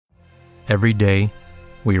Every day,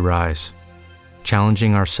 we rise,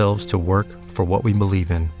 challenging ourselves to work for what we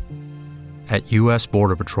believe in. At U.S.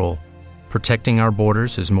 Border Patrol, protecting our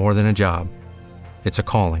borders is more than a job. It's a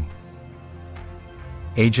calling.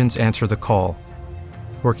 Agents answer the call,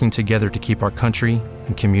 working together to keep our country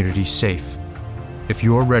and communities safe. If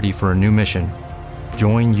you're ready for a new mission,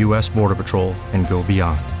 join U.S. Border Patrol and go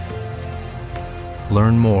beyond.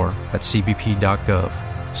 Learn more at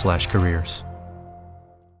cbp.gov/careers.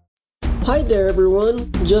 Hi there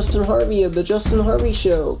everyone, Justin Harvey of The Justin Harvey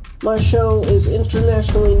Show. My show is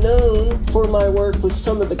internationally known for my work with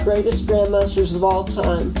some of the greatest grandmasters of all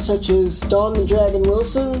time, such as Don the Dragon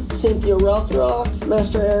Wilson, Cynthia Rothrock,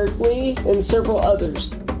 Master Eric Lee, and several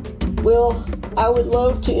others. Well, I would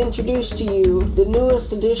love to introduce to you the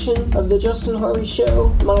newest edition of The Justin Harvey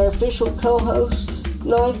Show, my official co-host,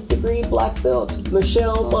 9th degree black belt,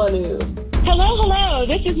 Michelle Manu. Hello,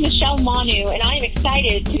 this is Michelle Manu, and I am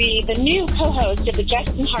excited to be the new co-host of The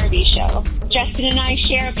Justin Harvey Show. Justin and I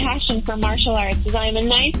share a passion for martial arts as I am a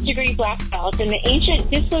 9th degree black belt in the ancient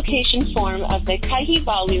dislocation form of the Kaihi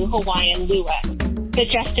Hawaiian Lua. The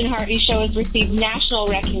Justin Harvey Show has received national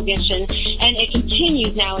recognition, and it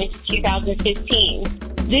continues now into 2015.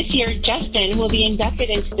 This year, Justin will be inducted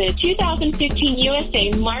into the 2015 USA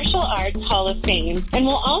Martial Arts Hall of Fame and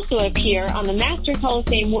will also appear on the Masters Hall of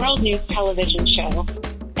Fame World News television show.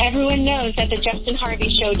 Everyone knows that the Justin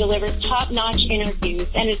Harvey Show delivers top-notch interviews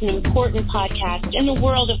and is an important podcast in the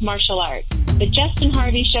world of martial arts. The Justin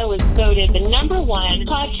Harvey Show was voted the #1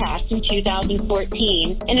 podcast in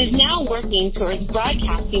 2014 and is now working towards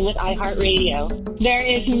broadcasting with iHeartRadio. There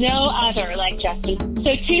is no other like Justin. So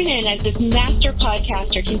tune in as this master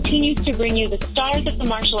podcaster continues to bring you the stars of the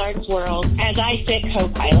martial arts world as I sit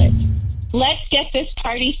co-pilot. Let's get this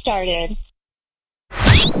party started.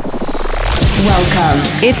 Welcome.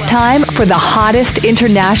 It's time for the hottest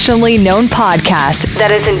internationally known podcast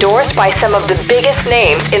that is endorsed by some of the biggest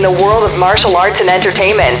names in the world of martial arts and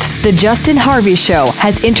entertainment. The Justin Harvey Show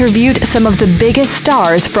has interviewed some of the biggest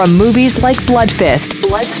stars from movies like Blood Fist,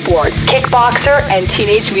 Bloodsport, Kickboxer, and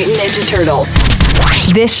Teenage Mutant Ninja Turtles.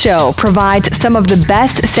 This show provides some of the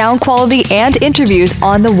best sound quality and interviews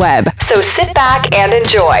on the web. So sit back and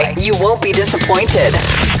enjoy. You won't be disappointed.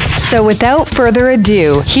 So without further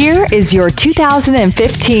ado, here is your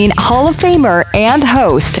 2015 Hall of Famer and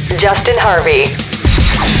host, Justin Harvey.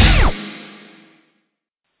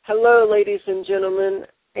 Hello, ladies and gentlemen,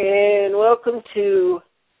 and welcome to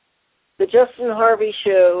the Justin Harvey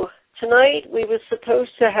Show. Tonight, we were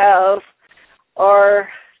supposed to have our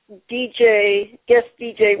guest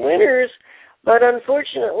DJ winners, but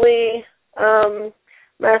unfortunately,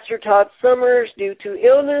 Master Todd Summers, due to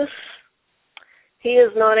illness, he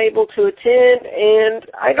is not able to attend, and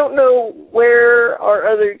I don't know where our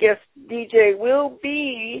other guest DJ will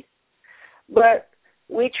be, but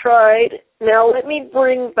we tried. Now let me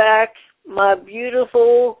bring back my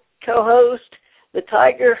beautiful co-host, the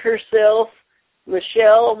tiger herself,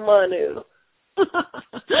 Michelle Manu.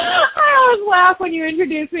 I always laugh when you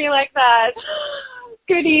introduce me like that.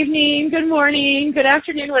 Good evening, good morning, good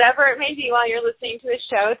afternoon, whatever it may be while you're listening to this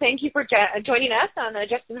show. Thank you for joining us on the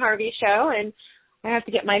Justin Harvey Show, and I have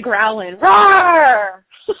to get my growl in. Roar!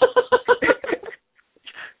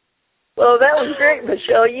 Well, that was great,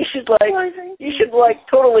 Michelle. You should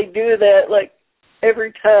totally do that like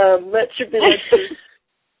every time. That should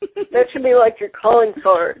be like your calling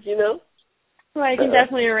card, you know? Well, I can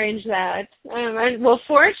definitely arrange that. Well,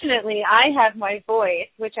 fortunately, I have my voice,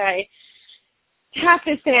 which I have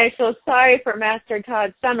to say I feel sorry for Master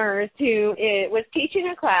Todd Summers, who was teaching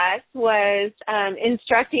a class, was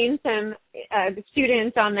instructing some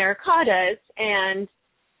students on their katas, and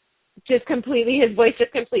his voice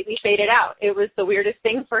just completely faded out. It was the weirdest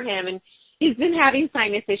thing for him, and he's been having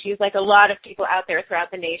sinus issues like a lot of people out there throughout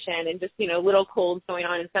the nation, and just, little colds going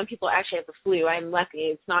on, and some people actually have the flu. I'm lucky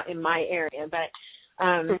it's not in my area, but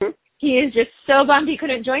he is just so bummed he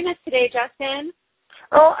couldn't join us today, Justin.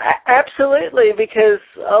 Oh, absolutely, because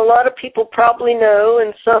a lot of people probably know,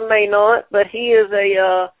 and some may not, but he is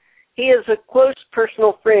a close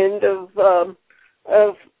personal friend of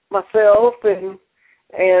myself, and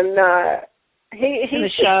he the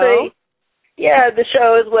show. The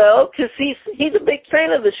show as well, because he's a big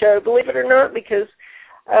fan of the show, believe it or not, because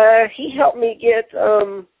he helped me get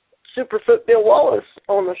Superfoot Bill Wallace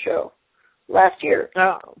on the show last year.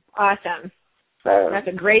 Oh, awesome! That's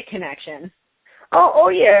a great connection. Oh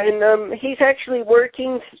yeah, and he's actually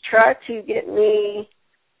working to try to get me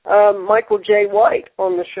Michael J. White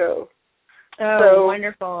on the show. Oh, so,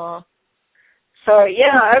 wonderful! So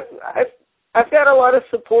yeah, I've got a lot of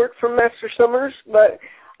support from Master Summers, but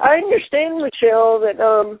I understand, Michelle, that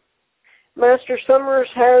Master Summers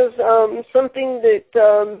has something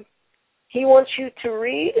that he wants you to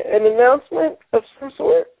read, an announcement of some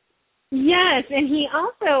sort. Yes, and he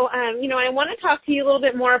also, I want to talk to you a little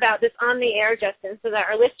bit more about this on the air, Justin, so that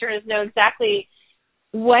our listeners know exactly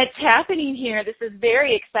what's happening here. This is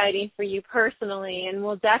very exciting for you personally and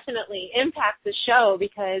will definitely impact the show,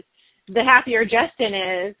 because the happier Justin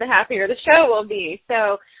is, the happier the show will be.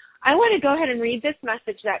 So I want to go ahead and read this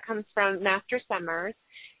message that comes from Master Summers,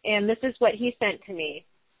 and this is what he sent to me.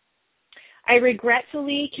 I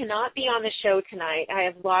regretfully cannot be on the show tonight. I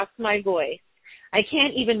have lost my voice. I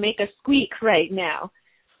can't even make a squeak right now.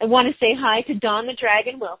 I want to say hi to Don the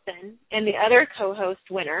Dragon Wilson and the other co-host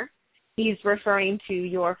winner. He's referring to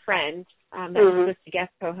your friend that was supposed to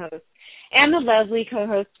guest co-host. And the lovely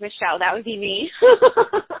co-host, Michelle. That would be me.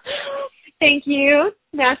 Thank you,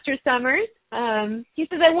 Master Summers. He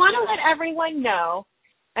says, I want to let everyone know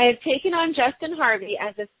I have taken on Justin Harvey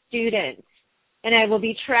as a student, and I will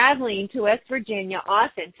be traveling to West Virginia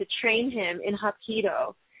often to train him in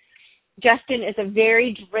Hapkido. Justin is a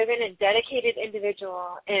very driven and dedicated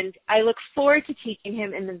individual, and I look forward to teaching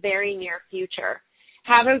him in the very near future.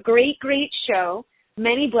 Have a great, great show.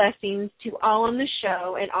 Many blessings to all on the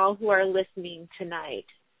show and all who are listening tonight.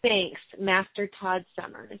 Thanks, Master Todd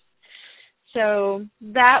Summers. So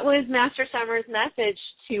that was Master Summers' message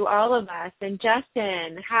to all of us. And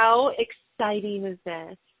Justin, how exciting is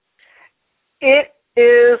this? It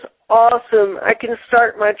is awesome. I can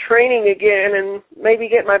start my training again and maybe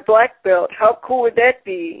get my black belt. How cool would that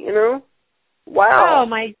be, Wow. Oh,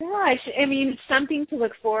 my gosh. I mean, it's something to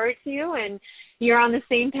look forward to, and you're on the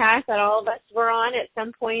same path that all of us were on at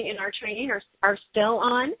some point in our training or are still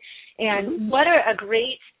on. And what a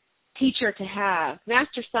great teacher to have.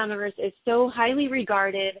 Master Summers is so highly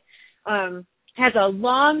regarded, has a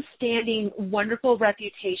long-standing, wonderful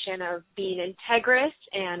reputation of being integrous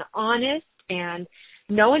and honest and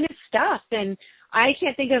knowing his stuff. And I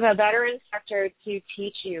can't think of a better instructor to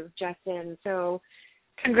teach you, Justin. So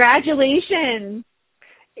congratulations.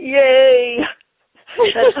 Yay.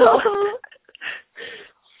 That's all.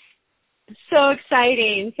 So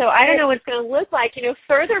exciting. So I don't know what it's going to look like.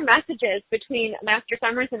 Further messages between Master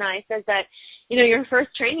Summers and I says that, your first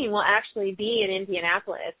training will actually be in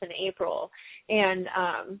Indianapolis in April. And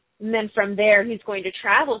then from there, he's going to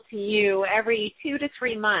travel to you every 2 to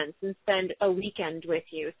 3 months and spend a weekend with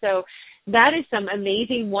you. So that is some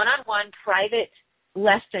amazing one-on-one private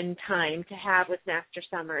lesson time to have with Master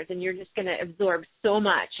Summers, and you're just going to absorb so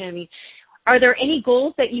much. I mean, are there any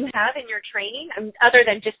goals that you have in your training other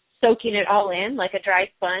than just soaking it all in like a dry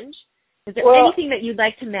sponge? Is there anything that you'd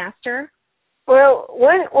like to master? Well,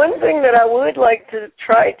 one thing that I would like to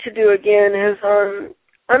try to do again is,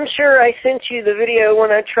 I'm sure I sent you the video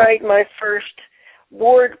when I tried my first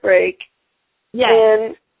board break. Yes.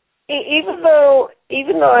 And even though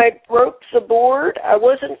I broke the board, I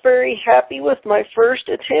wasn't very happy with my first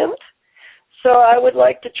attempt. So I would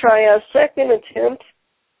like to try a second attempt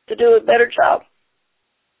to do a better job.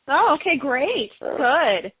 Oh, okay, great.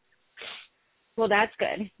 Good. Well, that's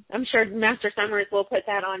good. I'm sure Master Summers will put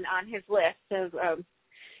that on his list of,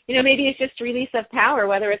 maybe it's just release of power,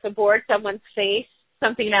 whether it's a board, someone's face,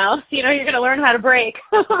 something else. You're going to learn how to break.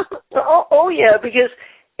 oh, yeah, because,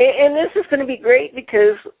 and this is going to be great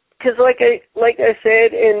because like I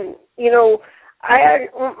said, and,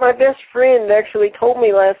 my best friend actually told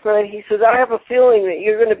me last night, he says, I have a feeling that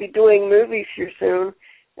you're going to be doing movies here soon.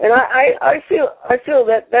 And I feel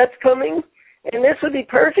that that's coming, and this would be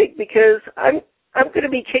perfect because I'm going to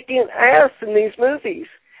be kicking ass in these movies.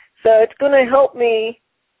 So it's going to help me,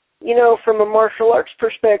 from a martial arts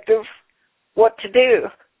perspective, what to do,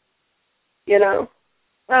 Oh,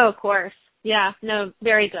 of course. Yeah, no,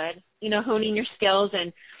 very good. Honing your skills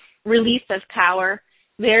and release of power,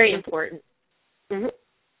 very important.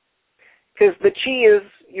 Because the chi is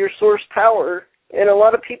your source power. And a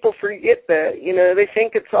lot of people forget that, they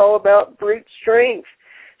think it's all about brute strength.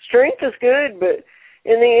 Strength is good, but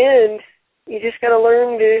in the end, you just got to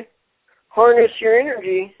learn to harness your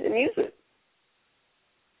energy and use it.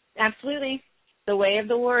 Absolutely. The way of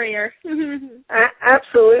the warrior.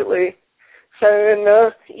 Absolutely. So, and,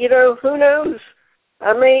 who knows?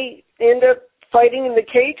 I may end up fighting in the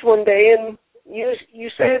cage one day, and you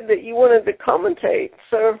said that you wanted to commentate,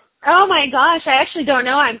 so... Oh, my gosh, I actually don't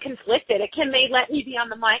know. I'm conflicted. Can they let me be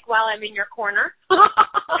on the mic while I'm in your corner?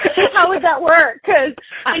 How would that work? Because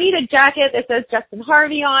I need a jacket that says Justin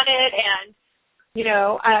Harvey on it and,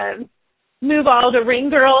 move all the ring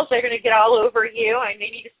girls. They're going to get all over you. I may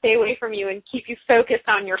need to stay away from you and keep you focused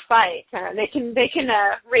on your fight. They can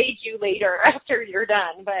rage you later after you're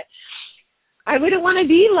done. But I wouldn't want to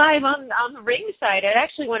be live on the ringside. I'd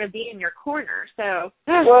actually want to be in your corner. So,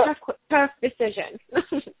 tough decision.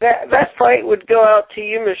 that fight would go out to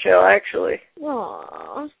you, Michelle, actually.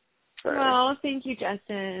 Aww. Oh, thank you,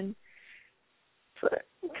 Justin.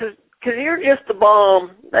 Because you're just a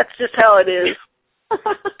bomb. That's just how it is.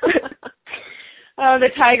 Oh, the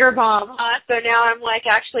tiger balm, huh? So now I'm like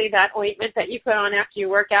actually that ointment that you put on after you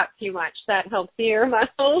work out too much. That helps your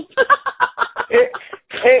muscles.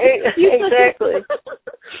 Exactly.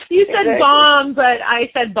 You said balm, but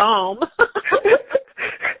I said balm.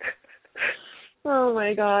 Oh,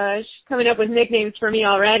 my gosh. Coming up with nicknames for me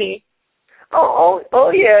already. Oh,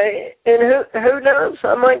 yeah. And who knows?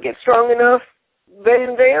 I might get strong enough.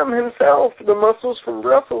 Van Damme himself, the muscles from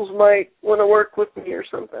Brussels, might want to work with me or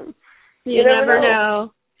something. You never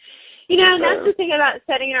know. You know, and that's the thing about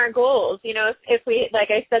setting our goals. You know, if we, like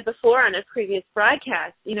I said before on a previous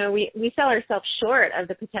broadcast, you know, we sell ourselves short of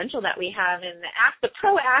the potential that we have in the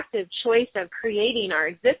proactive choice of creating our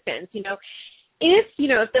existence. You know, if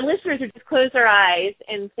the listeners would just close their eyes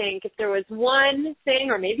and think if there was one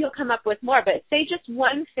thing, or maybe you'll come up with more, but say just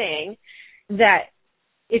one thing that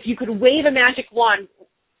if you could wave a magic wand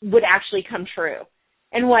would actually come true.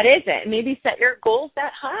 And what is it? Maybe set your goals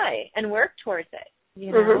that high and work towards it,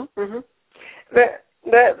 you know? Mm-hmm, mm-hmm.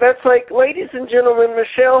 That's like, ladies and gentlemen,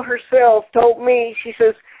 Michelle herself told me, she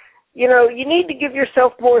says, you know, you need to give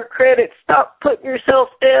yourself more credit. Stop putting yourself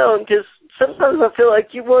down, because sometimes I feel like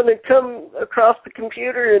you want to come across the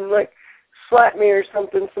computer and, like, slap me or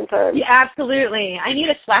something sometimes. Yeah, absolutely. I need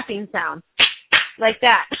a slapping sound like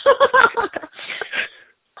that.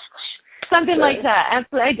 Something like that.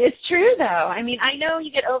 It's true, though. I mean, I know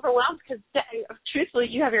you get overwhelmed because, truthfully,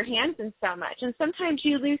 you have your hands in so much. And sometimes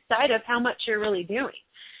you lose sight of how much you're really doing.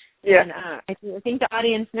 Yeah. And I think the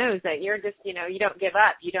audience knows that you're just, you know, you don't give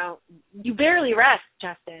up. You barely rest,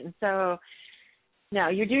 Justin. So, no,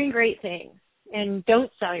 you're doing great things. And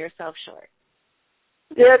don't sell yourself short.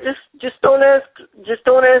 Yeah, just don't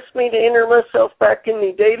ask me to enter myself back in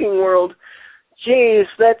the dating world. Jeez,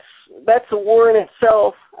 that's a war in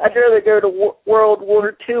itself. I'd rather go to World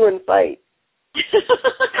War II and fight.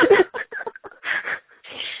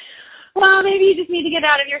 Well, maybe you just need to get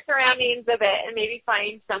out of your surroundings a bit and maybe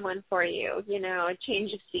find someone for you, you know, a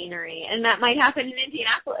change of scenery. And that might happen in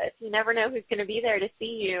Indianapolis. You never know who's going to be there to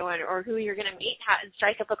see you or who you're going to meet and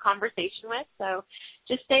strike up a conversation with. So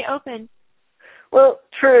just stay open. Well,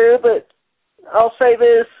 true, but I'll say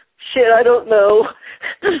this. Shit, I don't know.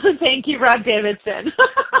 Thank you, Rob Davidson.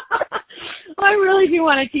 Well, I really do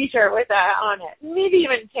want a T-shirt with that on it. Maybe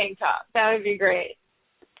even a tank top. That would be great.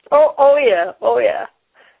 Oh yeah.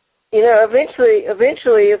 You know, eventually,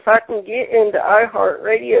 if I can get into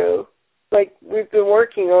iHeartRadio, like we've been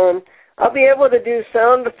working on, I'll be able to do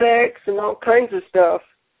sound effects and all kinds of stuff.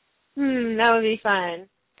 That would be fun.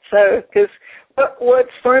 So, because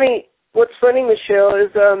what's funny, Michelle,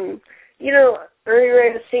 is you know, Ernie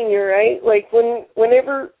Reyes Sr., right? Like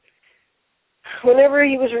whenever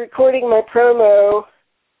he was recording my promo,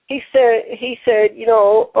 he said, you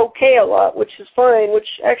know, okay a lot, which is fine, which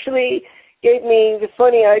actually gave me the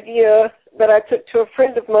funny idea that I took to a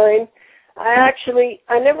friend of mine. I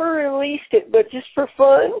never released it, but just for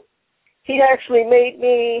fun, he actually made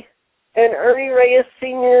me an Ernie Reyes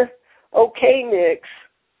Sr. okay mix,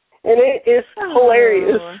 and it is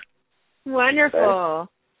hilarious. Wonderful. So,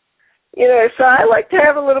 you know, so I like to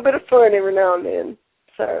have a little bit of fun every now and then.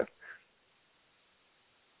 So.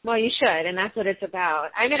 Well, you should, and that's what it's about.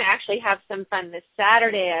 I'm going to actually have some fun this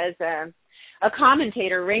Saturday as a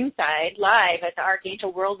commentator ringside live at the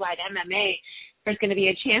Archangel Worldwide MMA. There's going to be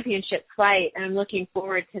a championship fight, and I'm looking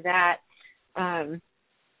forward to that.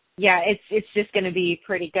 Yeah, it's just going to be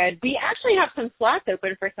pretty good. We actually have some slots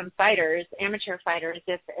open for some fighters, amateur fighters,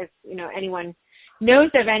 if you know anyone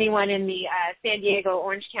knows of anyone in the San Diego,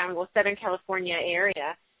 Orange County, Southern California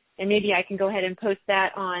area, and maybe I can go ahead and post that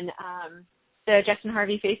on the Justin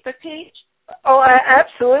Harvey Facebook page. Oh,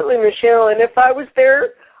 absolutely, Michelle. And if I was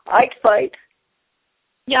there, I'd fight.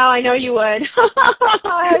 Yeah, I know you would.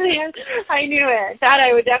 I knew it. That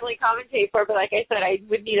I would definitely commentate for, but like I said, I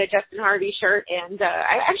would need a Justin Harvey shirt, and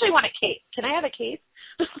I actually want a cape. Can I have a cape?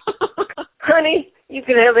 Honey, you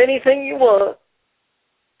can have anything you want.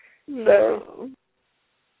 So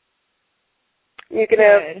you can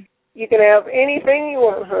have anything you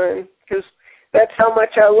want, hon, because that's how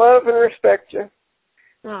much I love and respect you.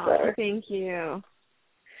 Oh, so. Thank you.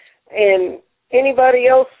 And anybody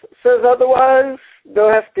else says otherwise,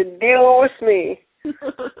 they'll have to deal with me.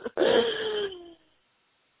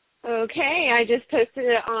 Okay, I just posted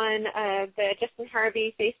it on the Justin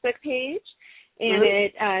Harvey Facebook page, and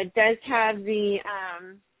it does have the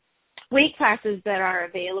weight classes that are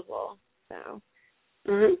available. So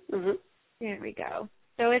there we go.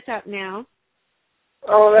 So it's up now.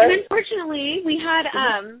 All right. And unfortunately, we had,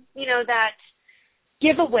 that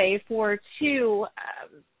giveaway for 2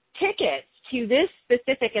 tickets to this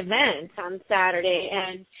specific event on Saturday,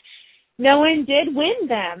 and no one did win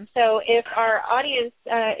them. So if our audience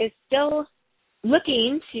is still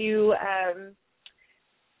looking to,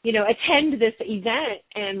 attend this event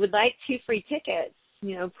and would like 2 free tickets,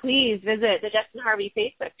 please visit the Justin Harvey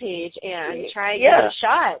Facebook page and try to get a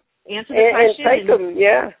shot. Answer the question. And take them,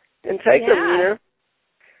 And take them,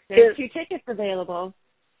 There's 2 tickets available.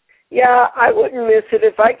 Yeah, I wouldn't miss it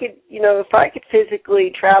if I could, if I could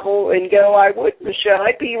physically travel and go, I would, Michelle.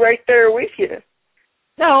 I'd be right there with you.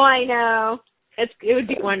 Oh, I know. It would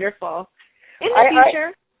be wonderful. In the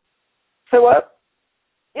future. So what?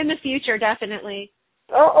 In the future, definitely.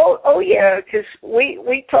 Oh yeah, because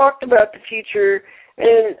we talked about the future,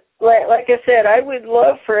 and like I said, I would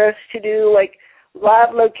love for us to do like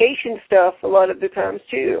live location stuff a lot of the times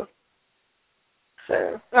too.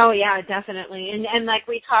 So. Oh yeah, definitely. And like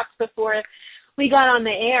we talked before we got on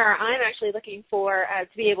the air, I'm actually looking for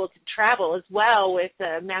to be able to travel as well with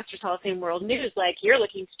the Masters Hall of Fame World News, like you're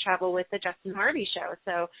looking to travel with the Justin Harvey Show.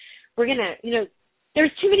 So we're gonna,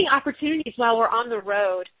 there's too many opportunities while we're on the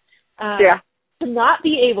road. To not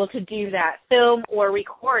be able to do that, film or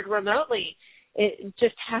record remotely, it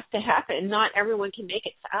just has to happen. Not everyone can make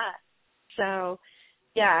it to us. So,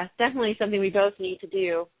 yeah, definitely something we both need to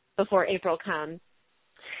do before April comes.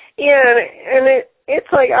 Yeah, and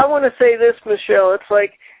it's like, I want to say this, Michelle. It's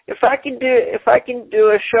like if I can do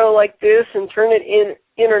a show like this and turn it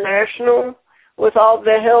international with all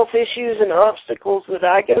the health issues and obstacles that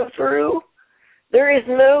I go through, there is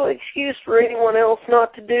no excuse for anyone else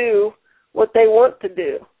not to do what they want to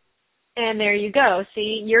do. And there you go.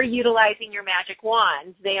 See, you're utilizing your magic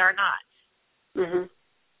wands. They are not.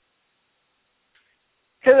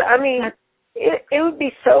 Because, it would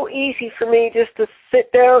be so easy for me just to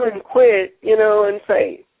sit down and quit, and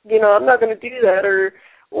say, I'm not going to do that or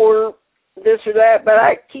this or that. But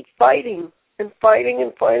I keep fighting and fighting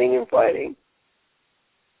and fighting and fighting.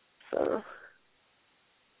 So.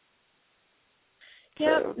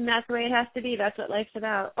 Yep, and that's the way it has to be. That's what life's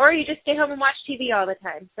about. Or you just stay home and watch TV all the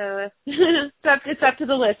time. So it's up to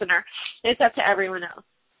the listener. It's up to everyone else.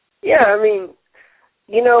 Yeah,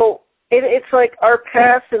 it's like our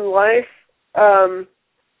path in life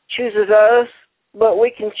chooses us, but we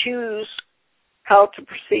can choose how to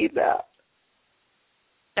perceive that.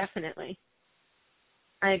 Definitely.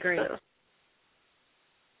 I agree.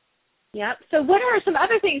 Yep. So what are some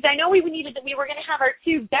other things? I know we were going to have our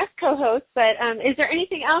 2 guest co-hosts, but is there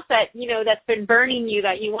anything else that, that's been burning you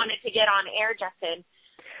that you wanted to get on air, Justin?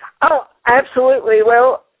 Oh, absolutely.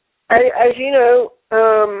 Well, as you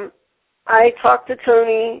know, I talked to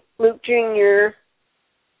Tony Luke Jr.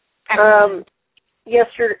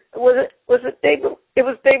 Yesterday. It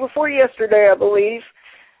was day before yesterday, I believe.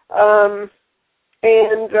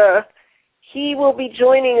 And he will be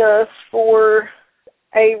joining us for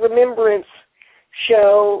a remembrance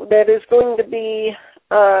show that is going to be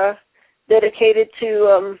dedicated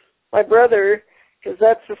to my brother, because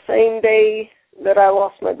that's the same day that I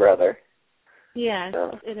lost my brother. Yes,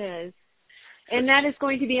 it is. And that is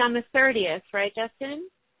going to be on the 30th, right, Justin?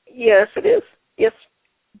 Yes, it is. Yes.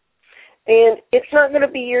 And it's not going to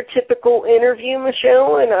be your typical interview,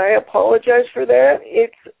 Michelle, and I apologize for that.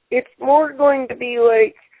 It's more going to be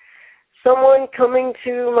like someone coming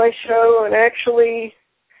to my show and actually,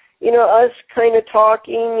 us kind of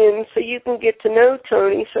talking, and so you can get to know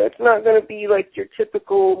Tony, so it's not going to be like your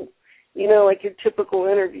typical,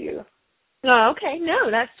 interview. Oh, okay.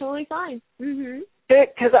 No, that's totally fine.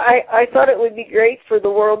 Because I thought it would be great for the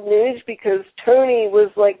World News, because Tony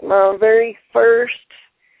was like my very first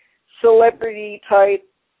celebrity-type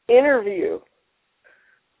interview.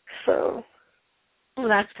 So. Well,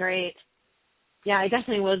 that's great. Yeah, I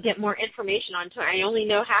definitely will get more information on Tony. I only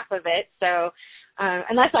know half of it, so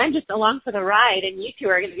unless I'm just along for the ride, and you 2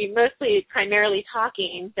 are going to be primarily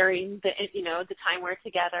talking during the time we're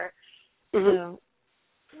together. So,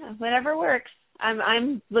 yeah, whatever works.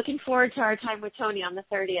 I'm looking forward to our time with Tony on the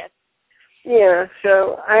 30th. Yeah,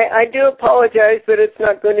 so I do apologize that it's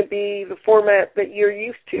not going to be the format that you're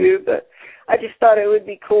used to, but I just thought it would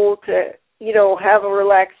be cool to, have a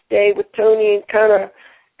relaxed day with Tony and kind of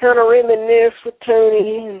reminisce with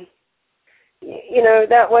Tony, and,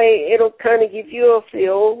 that way it'll kind of give you a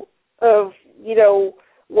feel of,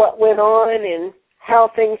 what went on and how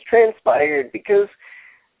things transpired, because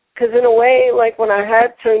in a way, like when I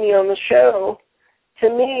had Tony on the show, to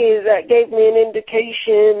me, that gave me an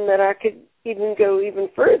indication that I could even go even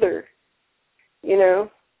further, you know.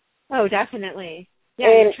 Oh, definitely. Yeah,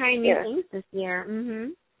 and, you're trying new things this year.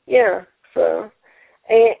 Mhm. Yeah, so,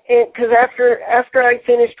 and because after I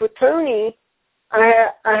finished with Tony, I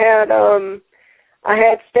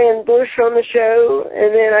had Stan Bush on the show,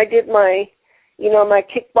 and then I did my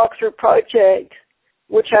kickboxer project,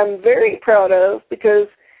 which I'm very proud of, because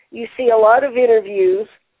you see a lot of interviews,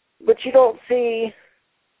 but you don't see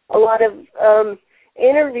a lot of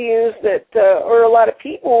interviews that, or a lot of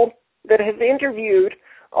people that have interviewed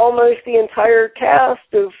almost the entire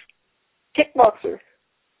cast of Kickboxer.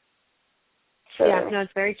 So, yeah, no,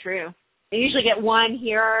 it's very true. They usually get one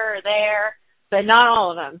here or there, but not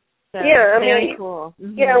all of them. So, yeah, very cool.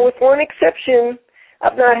 Mm-hmm. Yeah, with one exception,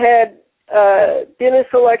 I've not had Dennis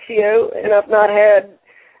Alexio, and I've not had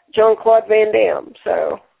Jean-Claude Van Damme,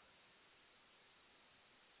 so.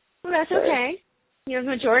 Well, that's okay. You know,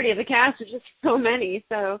 the majority of the cast is just so many,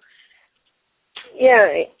 so.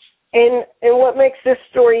 Yeah, and what makes this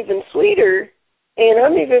story even sweeter, and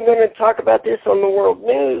I'm even going to talk about this on the World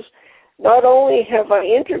News, not only have I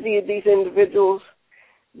interviewed these individuals,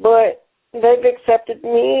 but they've accepted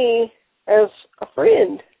me as a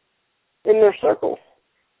friend in their circle.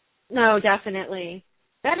 No, definitely.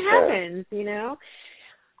 That happens, you know.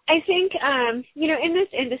 I think, you know, in this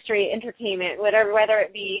industry, entertainment, whether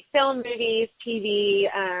it be film, movies, TV,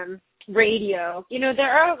 radio, you know,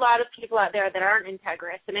 there are a lot of people out there that aren't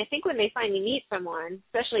integrous. And I think when they finally meet someone,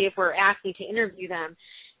 especially if we're asking to interview them,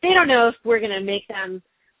 they don't know if we're going to make them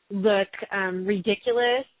look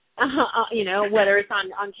ridiculous, you know, whether it's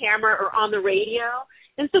on camera or on the radio.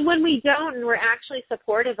 And so when we don't, and we're actually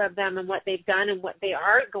supportive of them and what they've done and what they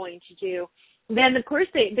are going to do, then of course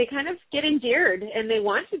they kind of get endeared and they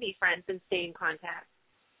want to be friends and stay in contact.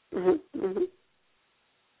 Mm-hmm. Mm-hmm.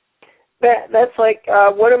 That's like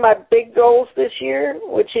one of my big goals this year,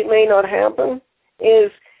 which it may not happen,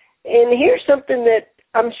 is, and here's something that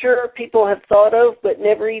I'm sure people have thought of but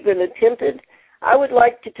never even attempted. I would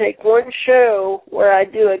like to take one show where I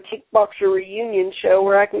do a kickboxer reunion show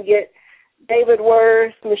where I can get David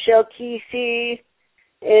Worth, Michelle Kesey,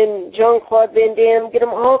 and Jean-Claude Van Damme, get them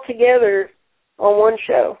all together on one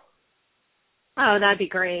show. Oh, that'd be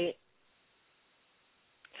great.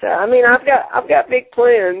 So, I mean, I've got big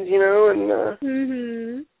plans, you know,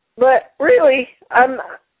 and but really, I'm,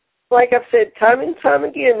 like I've said time and time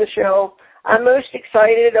again, Michelle, I'm most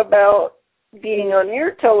excited about being on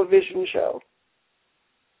your television show.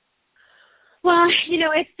 Well, you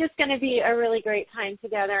know, it's just going to be a really great time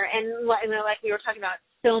together. And, you know, like we were talking about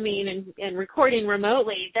filming and recording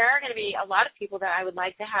remotely, there are going to be a lot of people that I would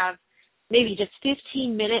like to have maybe just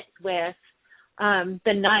 15 minutes with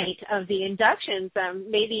the night of the inductions,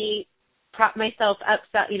 maybe prop myself up,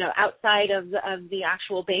 you know, outside of the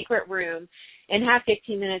actual banquet room and have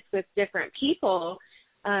 15 minutes with different people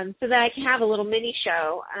so that I can have a little mini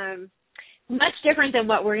show. Much different than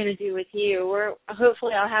what we're going to do with you.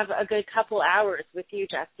 Hopefully I'll have a good couple hours with you,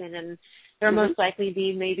 Justin, and there'll most likely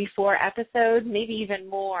be maybe 4 episodes, maybe even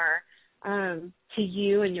more, to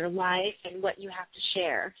you and your life and what you have to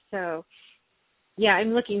share. So, yeah,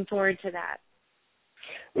 I'm looking forward to that.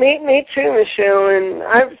 Me too, Michelle.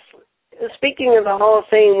 And speaking of the Hall of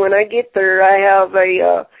Fame, when I get there, I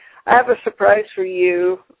have a surprise for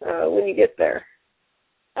you when you get there.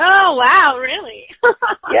 Oh, wow, really?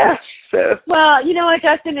 Yeah. So. Well, you know what,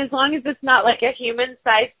 Justin, as long as it's not like a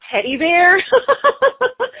human-sized teddy bear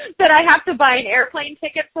that I have to buy an airplane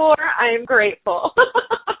ticket for, I am grateful.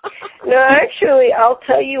 No, actually, I'll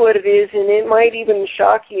tell you what it is, and it might even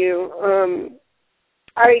shock you.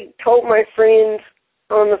 I told my friend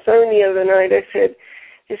on the phone the other night, I said,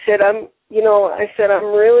 I'm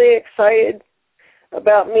really excited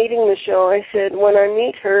about meeting Michelle. I said, when I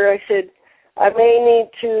meet her, I said, I may need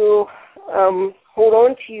to hold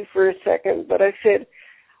on to you for a second, but I said,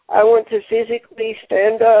 I want to physically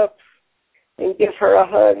stand up and give her a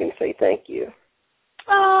hug and say thank you.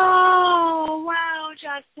 Oh, wow,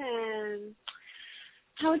 Justin.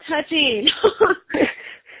 How touching.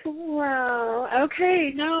 Wow.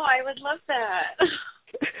 Okay, no, I would love that.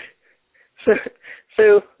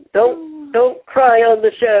 So don't cry on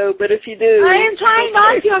the show, but if you do, I am trying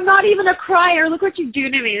not to. I'm not even a crier. Look what you do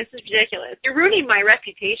to me. This is ridiculous. You're ruining my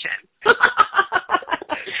reputation.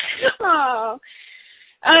 Oh,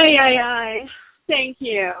 ay. Thank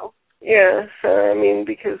you. Yeah. So I mean,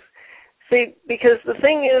 because the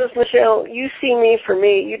thing is, Michelle, you see me for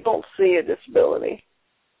me. You don't see a disability.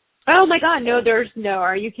 Oh my God, no,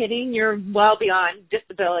 are you kidding? You're well beyond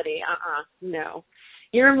disability. No.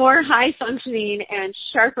 You're more high functioning and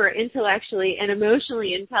sharper intellectually and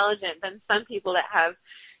emotionally intelligent than some people that have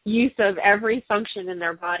use of every function in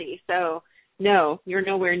their body. So no, you're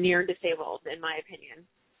nowhere near disabled, in my opinion.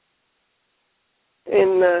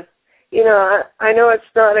 And, you know, I know it's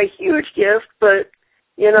not a huge gift, but,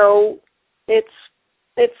 you know, it's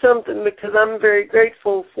something because I'm very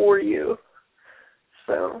grateful for you.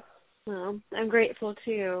 So. Well, I'm grateful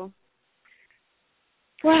too.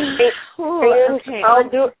 Well, and okay.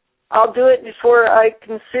 I'll do it before I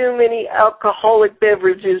consume any alcoholic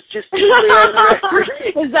beverages, just to be on the record.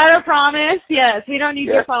 Is that a promise? Yes, we don't need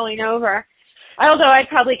you falling over. Although I'd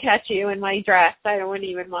probably catch you in my dress. I wouldn't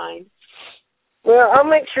even mind. Well, I'll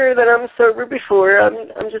make sure that I'm sober before.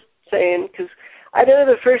 I'm just saying, because I know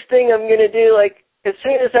the first thing I'm going to do, like, as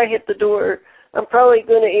soon as I hit the door, I'm probably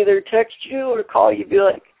going to either text you or call you, be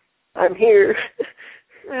like, I'm here.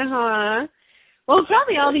 Uh-huh. Well,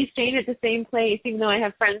 probably all be staying at the same place, even though I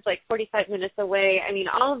have friends like 45 minutes away. I mean,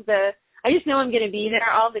 I just know I'm going to be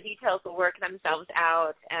there. All the details will work themselves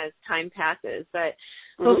out as time passes. But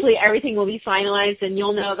hopefully everything will be finalized, and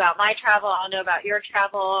you'll know about my travel. I'll know about your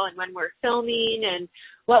travel and when we're filming and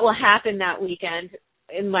what will happen that weekend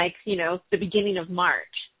in, like, you know, the beginning of March.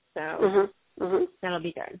 So that'll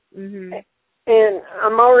be good. Mm-hmm. And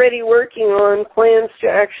I'm already working on plans to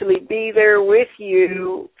actually be there with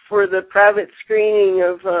you for the private screening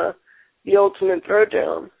of The Ultimate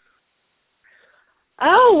Throwdown.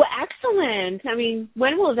 Oh, excellent. I mean,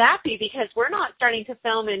 when will that be? Because we're not starting to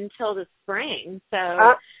film until the spring. So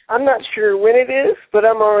I'm not sure when it is, but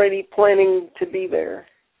I'm already planning to be there.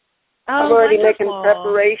 Oh, I'm already wonderful. making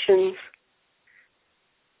preparations.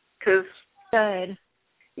 Because good.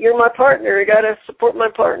 You're my partner. I got to support my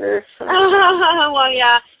partner. So. Well,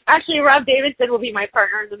 yeah. Actually, Rob Davidson will be my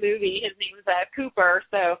partner in the movie. His name is Cooper,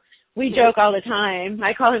 so we joke all the time.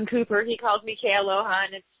 I call him Cooper. He calls me K-Aloha,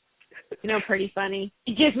 and it's, you know, pretty funny.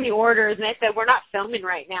 He gives me orders, and I said, we're not filming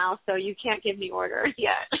right now, so you can't give me orders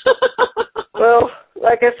yet. Well,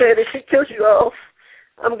 like I said, if he kills you off,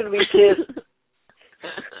 I'm going to be pissed.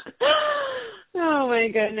 Oh, my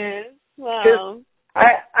goodness. Wow.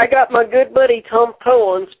 I got my good buddy Tom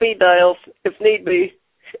Poe on speed dial if need be.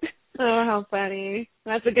 Oh, how funny.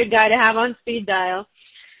 That's a good guy to have on speed dial.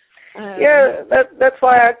 Yeah, that's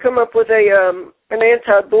why I come up with an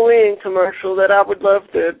anti-bullying commercial that I would love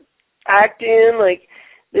to act in. Like,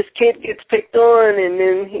 this kid gets picked on, and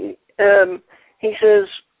then he says,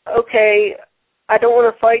 okay, I don't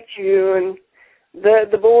want to fight you, and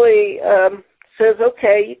the bully says,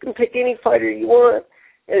 okay, you can pick any fighter you want,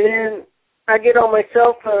 and then I get on my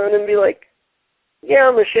cell phone and be like, yeah,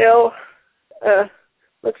 Michelle,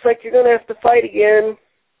 looks like you're going to have to fight again.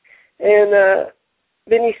 And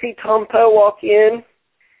then you see Tom Poe walk in,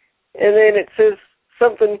 and then it says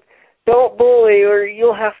something, don't bully or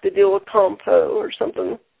you'll have to deal with Tom Poe or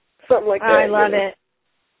something like that. I love it.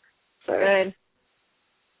 So, good.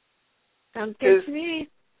 Sounds good to me.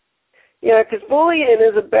 Yeah, because bullying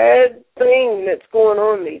is a bad thing that's going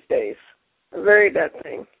on these days. A very bad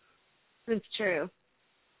thing. It's true.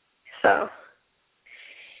 So.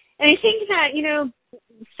 And I think that, you know,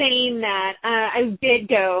 saying that, I did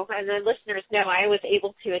go, and the listeners know, I was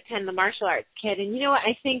able to attend the martial arts kit. And you know what,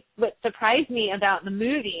 I think what surprised me about the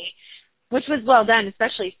movie, which was well done,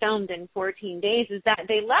 especially filmed in 14 days, is that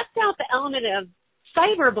they left out the element of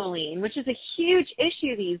cyberbullying, which is a huge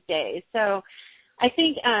issue these days. So I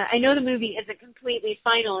think, I know the movie isn't completely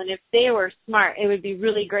final, and if they were smart, it would be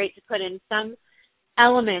really great to put in some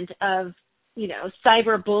element of, you know,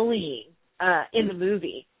 cyberbullying in the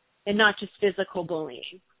movie, and not just physical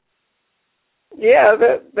bullying. Yeah,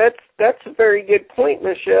 that's a very good point,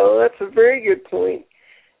 Michelle. That's a very good point.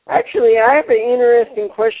 Actually, I have an interesting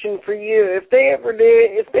question for you. If they ever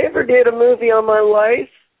did a movie on my life,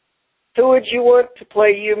 who would you want to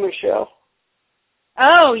play you, Michelle?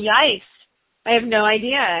 Oh, yikes. I have no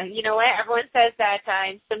idea. You know what? Everyone says that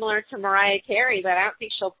I'm similar to Mariah Carey, but I don't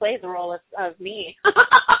think she'll play the role of me.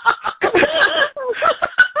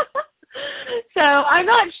 So I'm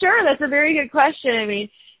not sure. That's a very good question. I mean,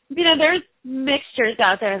 you know, there's mixtures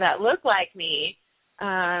out there that look like me,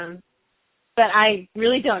 but I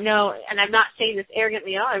really don't know, and I'm not saying this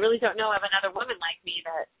arrogantly at all, I really don't know of another woman like me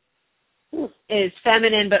that is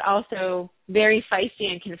feminine but also very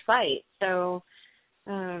feisty and can fight. So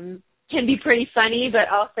can be pretty funny,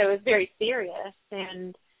 but also is very serious.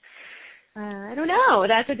 And I don't know.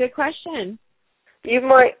 That's a good question. You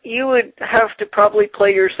would have to probably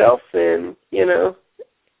play yourself then, you know.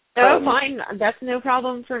 Oh, fine. That's no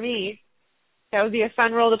problem for me. That would be a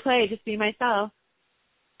fun role to play, just be myself.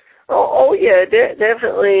 Oh yeah,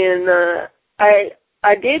 definitely. And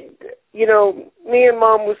I did, you know, me and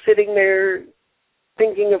Mom was sitting there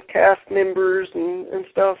thinking of cast members and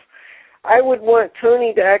stuff. I would want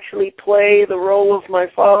Tony to actually play the role of my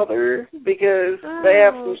father because they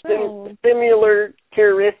have some similar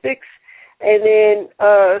characteristics. And then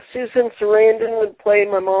Susan Sarandon would play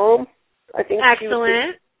my mom. I think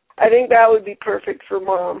excellent. I think that would be perfect for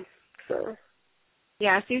Mom. So.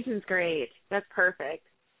 Yeah, Susan's great. That's perfect.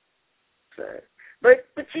 So, but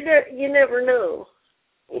you never know,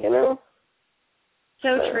 you know. So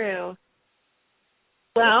true.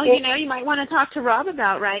 Well, you know, you might want to talk to Rob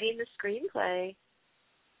about writing the screenplay.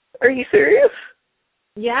 Are you serious?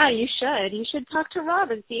 Yeah, you should. You should talk to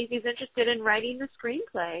Rob and see if he's interested in writing the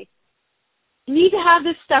screenplay. You need to have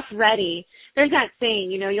this stuff ready. There's that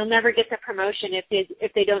saying, you know, you'll never get the promotion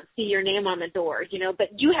if they don't see your name on the door, you know, but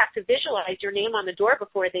you have to visualize your name on the door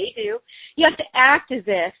before they do. You have to act as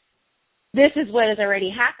if this is what is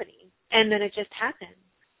already happening, and then it just happens.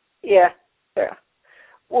 Yeah.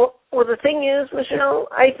 Well, the thing is, Michelle,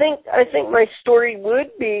 I think my story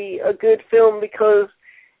would be a good film because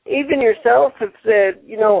even yourself have said,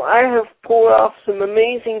 you know, I have pulled off some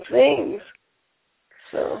amazing things.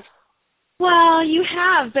 So. Well, you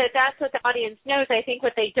have, but that's what the audience knows. I think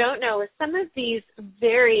what they don't know is some of these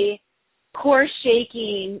very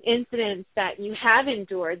core-shaking incidents that you have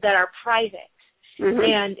endured that are private. Mm-hmm.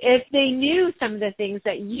 And if they knew some of the things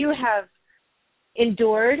that you have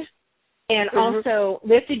endured and also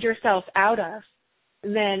lifted yourself out of,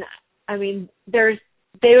 then, I mean, they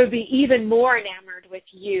would be even more enamored with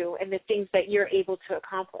you and the things that you're able to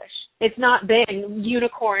accomplish. It's not been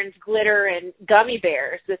unicorns, glitter, and gummy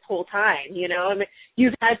bears this whole time, you know. I mean,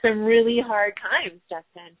 you've had some really hard times,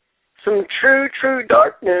 Justin. Some true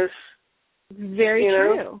darkness. Very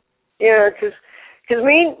true. Yeah, because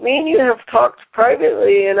me and you have talked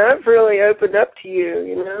privately, and I've really opened up to you,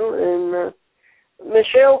 you know. And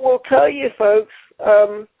Michelle will tell you, folks,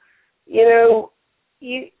 you know,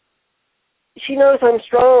 she knows I'm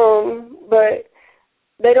strong, but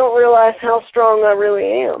they don't realize how strong I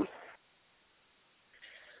really am.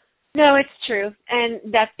 No, it's true.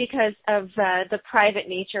 And that's because of the private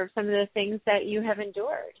nature of some of the things that you have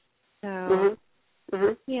endured. So,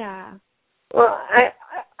 yeah. Well,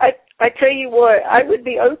 I tell you what, I would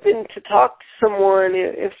be open to talk to someone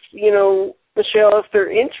if, you know, Michelle, if they're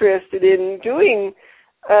interested in doing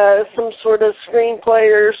some sort of screenplay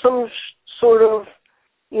or some sort of,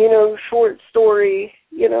 you know, short story,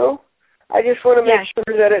 you know. I just want to make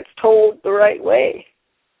sure that it's told the right way.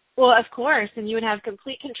 Well, of course, and you would have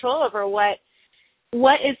complete control over what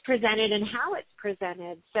is presented and how it's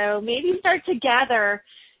presented. So maybe start to gather,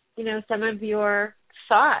 you know, some of your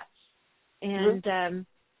thoughts and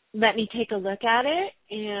let me take a look at it,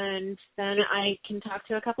 and then I can talk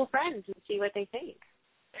to a couple friends and see what they think.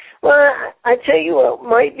 Well, I tell you what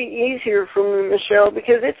might be easier for me, Michelle,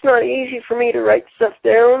 because it's not easy for me to write stuff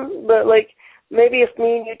down, but, like, maybe if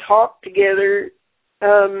me and you talk together,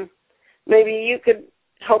 maybe you could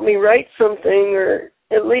help me write something or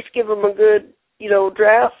at least give them a good, you know,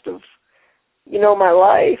 draft of, you know, my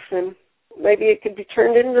life, and maybe it could be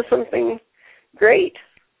turned into something great.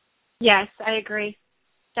 Yes, I agree.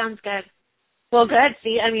 Sounds good. Well, good.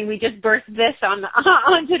 See, I mean, we just burst this on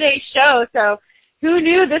today's show, so who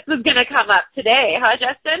knew this was going to come up today, huh,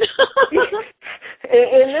 Justin?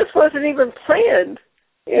 and this wasn't even planned.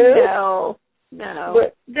 You know? No.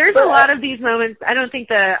 But there's a lot of these moments. I don't think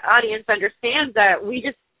the audience understands that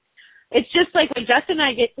it's just like when Justin and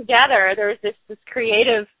I get together, there's this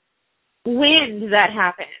creative wind that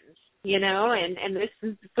happens, you know, and this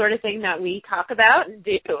is the sort of thing that we talk about and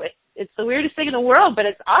do. It's the weirdest thing in the world, but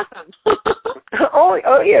it's awesome. oh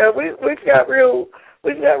yeah, we've got real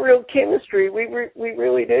chemistry. We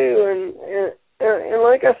really do, and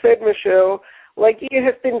like I said, Michelle, like you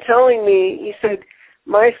have been telling me, you said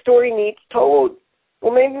my story needs told.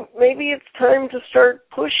 Well, maybe it's time to start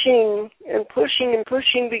pushing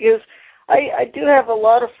because I do have a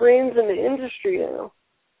lot of friends in the industry now.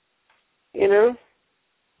 You know?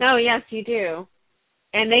 Oh, yes, you do.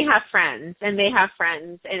 And they have friends, and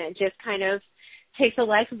it just kind of takes a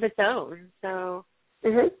life of its own. So,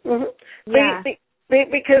 yeah.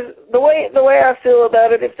 Because the way I feel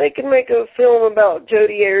about it, if they can make a film about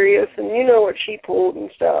Jodi Arias and you know what she pulled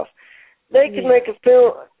and stuff, they could make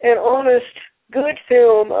an honest, good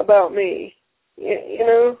film about me. You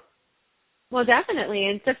know. Well, definitely,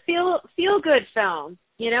 and it's a feel good film,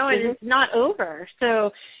 you know, and it's not over.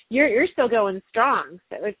 So you're still going strong.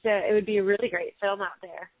 So it would be a really great film out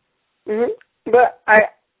there. But I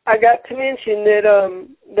got to mention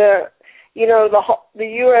that you know, the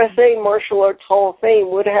USA Martial Arts Hall of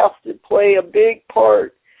Fame would have to play a big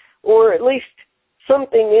part, or at least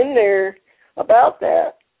something in there about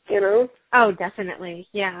that, you know? Oh, definitely.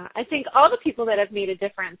 Yeah. I think all the people that have made a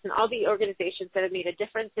difference and all the organizations that have made a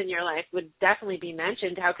difference in your life would definitely be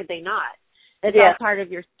mentioned. How could they not? It's all part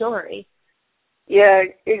of your story. Yeah,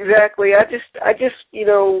 exactly. I just, you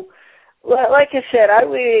know, like I said, I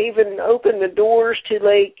would even open the doors to,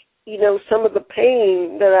 like, you know, some of the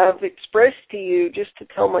pain that I've expressed to you just to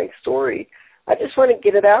tell my story. I just want to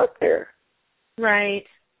get it out there. Right.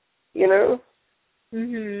 You know?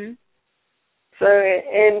 Mhm. So,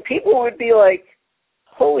 and people would be like,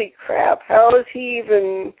 holy crap, how is he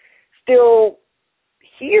even still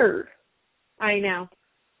here? I know.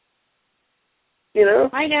 You know?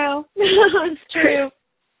 I know. It's true.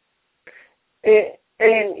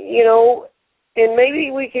 And, you know, and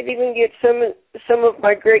maybe we could even get some of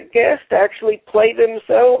my great guests to actually play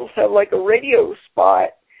themselves, have like a radio spot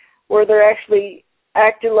where they're actually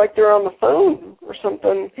acting like they're on the phone or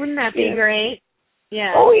something. Wouldn't that be great?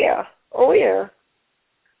 Yeah. Oh, yeah. Oh, yeah.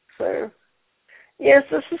 So, yes,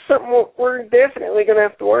 this is something we're definitely going to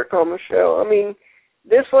have to work on, Michelle. I mean,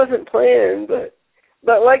 this wasn't planned, but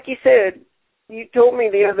like you said, you told me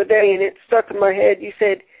the other day, and it stuck in my head. You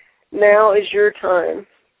said, now is your time.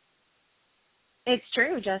 It's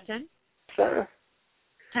true, Justin. So,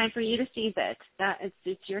 time for you to seize it.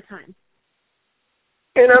 It's your time.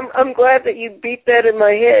 And I'm glad that you beat that in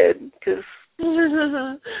my head, because,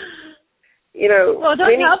 you know. Well,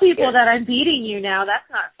 don't tell people that I'm beating you now. That's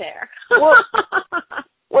not fair.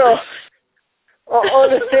 well,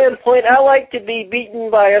 on a standpoint, I like to be beaten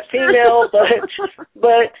by a female,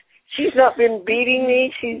 but she's not been beating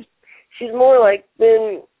me. She's more like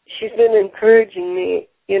she's been encouraging me,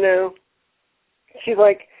 you know. She's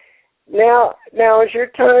like, now is your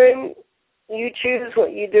time. You choose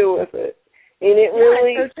what you do with it. And it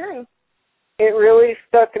really, that's so true. It really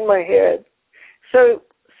stuck in my head. So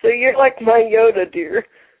you're like my Yoda, dear.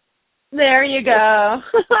 There you go.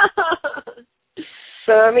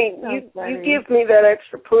 So, I mean, you give me that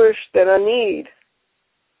extra push that I need.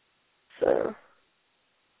 So,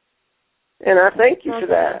 and I thank you for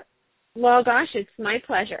that. Well, gosh, it's my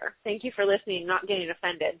pleasure. Thank you for listening, not getting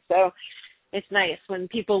offended. So it's nice when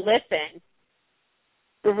people listen.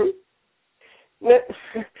 Mhm.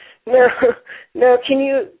 Now, can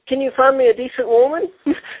you find me a decent woman?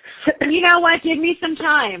 You know what? Give me some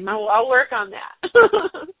time. I'll work on that.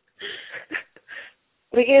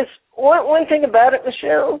 Because one thing about it,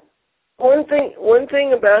 Michelle, one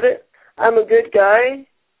thing about it, I'm a good guy.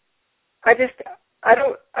 I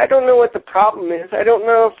don't know what the problem is. I don't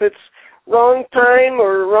know if it's wrong time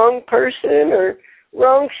or wrong person or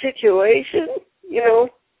wrong situation, you know.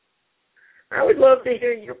 I would love to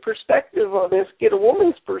hear your perspective on this, get a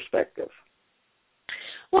woman's perspective.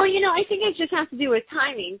 Well, you know, I think it just has to do with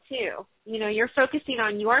timing, too. You know, you're focusing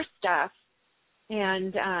on your stuff,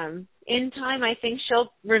 and in time, I think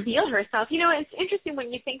she'll reveal herself. You know, it's interesting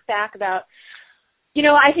when you think back about, you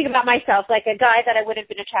know, I think about myself, like a guy that I would have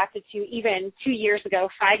been attracted to even 2 years ago,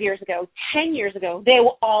 5 years ago, 10 years ago. They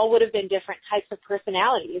all would have been different types of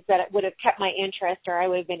personalities that would have kept my interest or I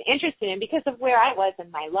would have been interested in because of where I was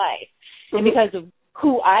in my life. And because of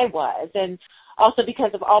who I was, and also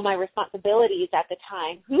because of all my responsibilities at the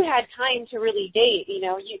time. Who had time to really date, you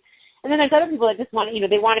know? And then there's other people that just want to, you know,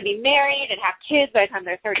 they want to be married and have kids by the time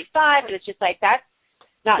they're 35, and it's just like, that's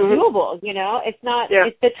not doable, you know? It's not,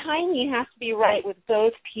 it's the timing has to be right with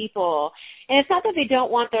both people. And it's not that they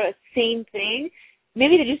don't want the same thing.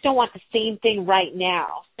 Maybe they just don't want the same thing right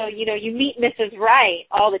now. So, you know, you meet Mrs. Right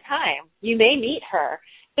all the time. You may meet her,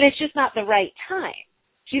 but it's just not the right time.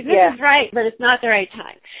 She's Mrs. Right, but it's not the right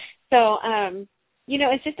time. So, you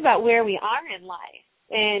know, it's just about where we are in life.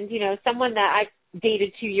 And, you know, someone that I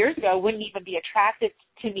dated 2 years ago wouldn't even be attracted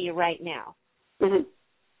to me right now. Mm-hmm.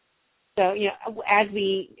 So, you know, as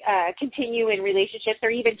we continue in relationships or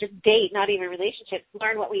even just date, not even relationships,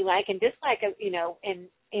 learn what we like and dislike, you know,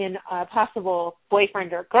 in a possible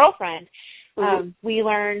boyfriend or girlfriend, we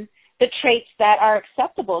learn the traits that are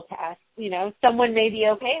acceptable to us. You know, someone may be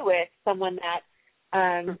okay with someone that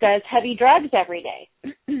does heavy drugs every day,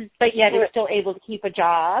 but yet is still able to keep a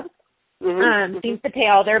job, seems to pay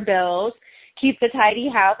all their bills, keeps a tidy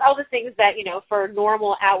house, all the things that, you know, for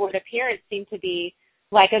normal outward appearance seem to be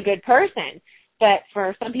like a good person. But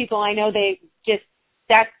for some people I know, they just,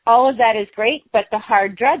 that all of that is great, but the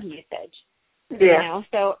hard drug usage, you know,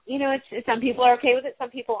 so, you know, it's some people are okay with it,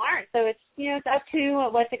 some people aren't. So it's, you know, it's up to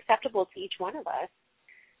what's acceptable to each one of us.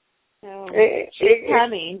 So she's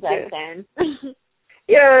coming, Justin.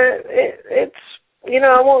 Yeah, it's, you know,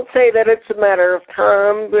 I won't say that it's a matter of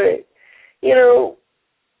time, but, you know,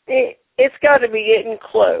 it's got to be getting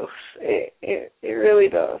close. It really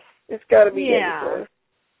does. It's got to be getting close.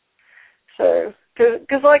 So,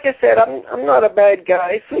 Because like I said, I'm not a bad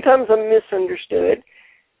guy. Sometimes I'm misunderstood,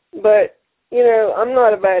 but I'm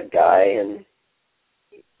not a bad guy, and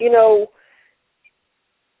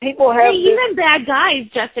people have. Hey, even bad guys,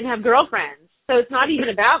 Justin, have girlfriends, so it's not even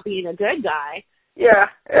about being a good guy. Yeah.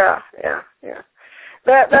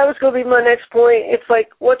 That was going to be my next point. It's like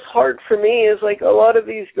what's hard for me is like a lot of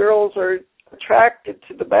these girls are attracted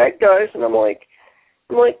to the bad guys, and I'm like,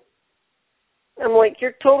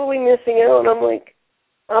 you're totally missing out. And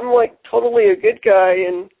I'm like totally a good guy,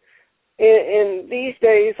 and these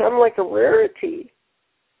days I'm like a rarity.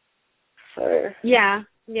 So yeah.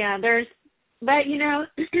 But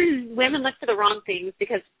women look for the wrong things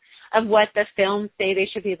because of what the films say they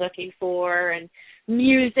should be looking for, and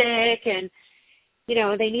music, and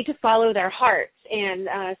they need to follow their hearts, and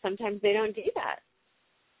sometimes they don't do that.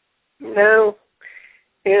 No,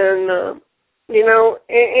 and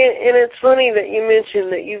and it's funny that you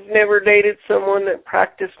mentioned that you've never dated someone that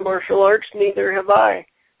practiced martial arts. Neither have I.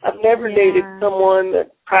 I've never dated someone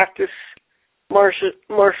that practiced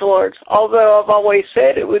martial arts, although I've always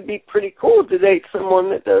said it would be pretty cool to date someone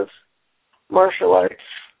that does martial arts.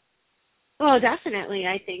 Well, definitely.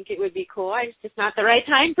 I think it would be cool. It's just not the right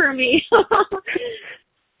time for me.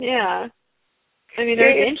 Yeah. I mean,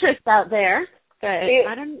 there's interest out there, but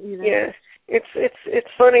I don't, Yeah. It's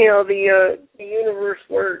funny how the universe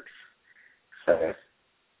works. So,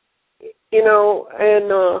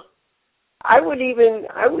 and I would even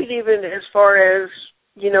as far as,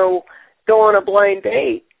 go on a blind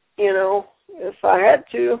date, if I had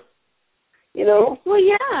to, Well,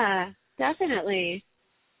 yeah, definitely.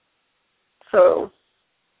 So,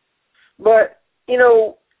 but,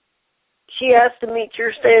 she has to meet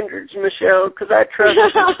your standards, Michelle, because I trust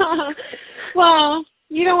her. Well,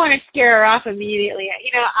 you don't want to scare her off immediately.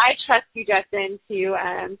 I trust you, Justin, to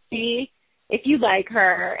see if you like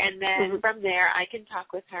her, and then from there I can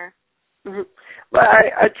talk with her. Mm-hmm. But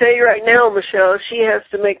I tell you right now, Michelle, she has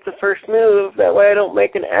to make the first move. That way I don't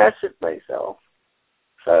make an ass of myself.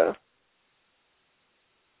 So.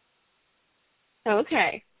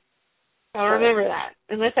 Okay. I'll remember that,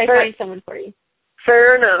 unless I find someone for you.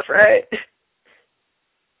 Fair enough, right?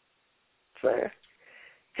 Fair.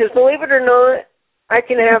 Because believe it or not, I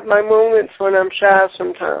can have my moments when I'm shy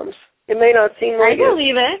sometimes. It may not seem like it. I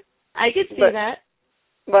believe it. I could see that.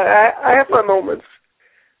 But I have my moments.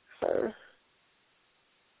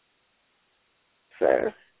 So,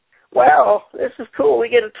 wow, this is cool. We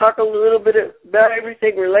get to talk a little bit about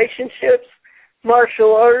everything, relationships,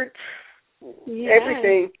 martial arts,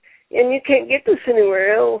 everything. And you can't get this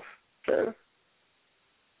anywhere else. So.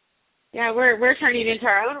 Yeah, we're turning into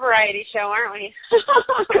our own variety show, aren't we?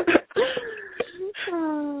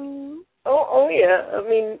 Oh yeah. I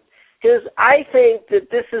mean, because I think that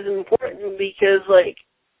this is important because, like,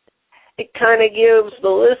 it kind of gives the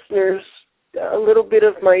listeners a little bit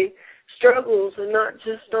of my struggles and not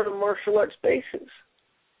just on a martial arts basis.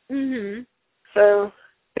 Mhm. So,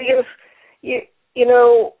 because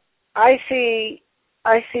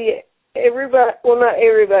I see everybody, well, not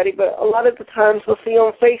everybody, but a lot of the times we'll see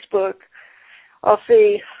on Facebook, I'll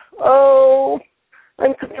see, oh,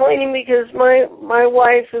 I'm complaining because my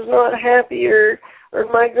wife is not happy, or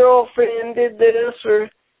my girlfriend did this, or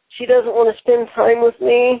she doesn't want to spend time with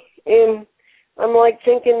me. And I'm like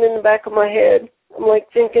thinking in the back of my head, well,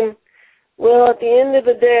 at the end of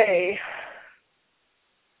the day,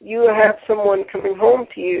 you have someone coming home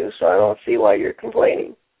to you, so I don't see why you're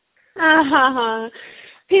complaining.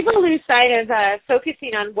 People lose sight of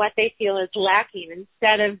focusing on what they feel is lacking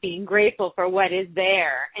instead of being grateful for what is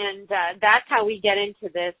there. And that's how we get into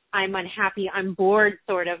this I'm unhappy, I'm bored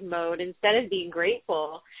sort of mode instead of being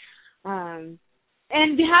grateful. And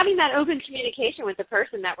having that open communication with the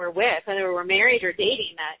person that we're with, whether we're married or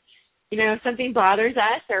dating, that, if something bothers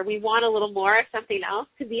us or we want a little more of something else,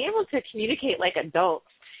 to be able to communicate like adults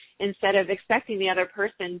instead of expecting the other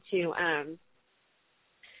person to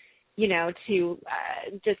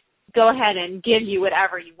just go ahead and give you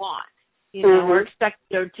whatever you want, or expect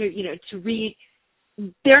them to read.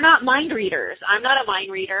 They're not mind readers. I'm not a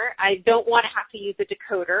mind reader. I don't want to have to use a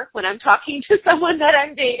decoder when I'm talking to someone that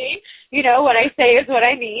I'm dating. What I say is what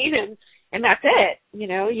I mean, and that's it. You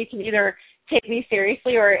can either take me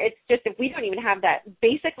seriously, or it's just, if we don't even have that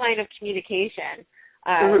basic line of communication,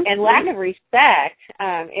 and lack of respect,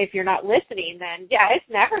 if you're not listening, then, it's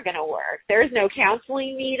never going to work. There's no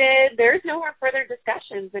counseling needed. There's no more further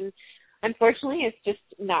discussions, and unfortunately, it's just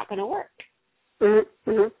not going to work.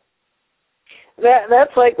 Mm-hmm.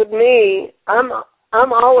 That's like with me. I'm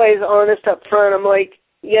always honest up front. I'm like,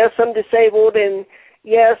 yes, I'm disabled, and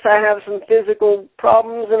yes, I have some physical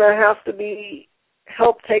problems, and I have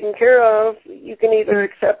help taken care of, you can either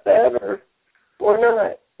accept that or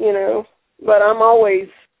not, you know. But I'm always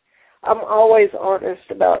honest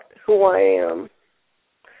about who I am.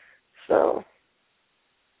 So.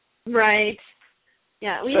 Right.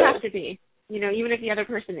 Yeah, we have to be, you know, even if the other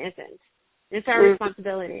person isn't. It's our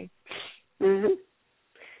responsibility. Mhm.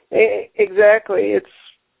 Exactly. It's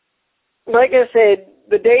like I said,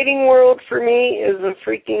 the dating world for me is a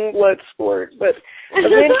freaking blood sport, but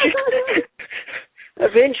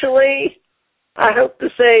eventually I hope to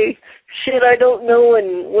say shit I don't know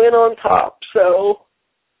and win on top. So,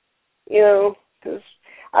 you know, because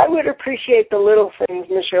I would appreciate the little things,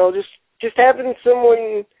 Michelle. Just having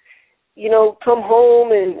someone, you know, come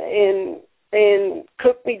home and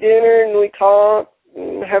cook me dinner and we talk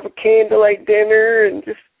and have a candlelight dinner and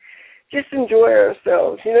just enjoy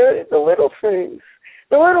ourselves, you know, the little things.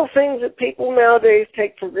 The little things that people nowadays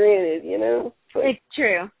take for granted, you know. So, it's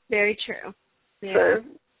true. Very true. Yeah.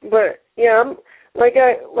 So, but yeah, I'm like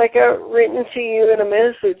I've written to you in a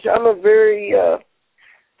message, I'm a very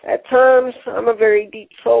at times I'm a very deep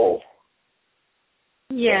soul.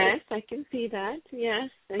 Yes, I can see that. Yes,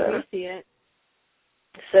 I can see it.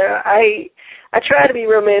 So I try to be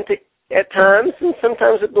romantic at times, and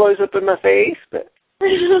sometimes it blows up in my face, but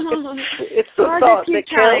it's the thought that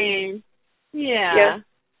counts. Yeah.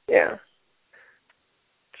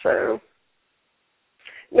 So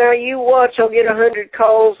now you watch, I'll get 100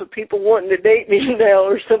 calls of people wanting to date me now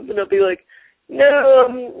or something. I'll be like, no,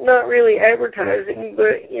 I'm not really advertising,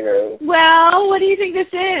 but, you know. Well, what do you think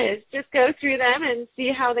this is? Just go through them and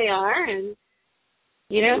see how they are, and,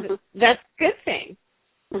 you know, that's a good thing.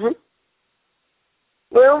 Mm-hmm.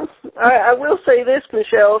 Well, I will say this,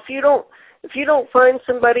 Michelle. If you don't find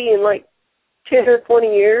somebody in like 10 or 20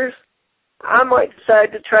 years, I might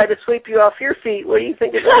decide to try to sweep you off your feet. What do you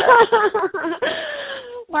think of that?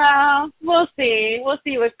 Well, we'll see. We'll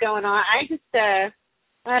see what's going on. I just,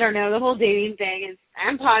 I don't know, the whole dating thing is,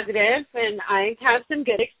 I'm positive, and I've had some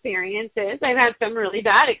good experiences. I've had some really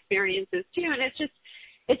bad experiences, too, and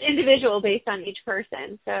it's individual based on each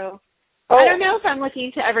person. So I don't know if I'm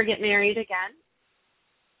looking to ever get married again.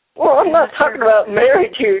 Well, I'm not talking about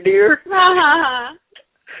married to you, dear.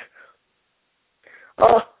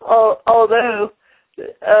 Although,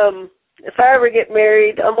 if I ever get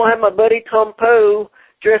married, I'm going to have my buddy Tom Poe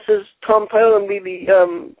dress as Tom Poe and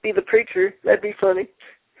be the preacher. That'd be funny.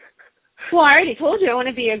 Well, I already told you I want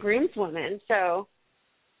to be a groomswoman, so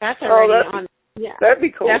that's already on. Yeah, that'd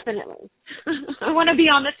be cool. Definitely. I want to be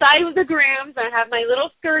on the side with the grooms. I have my little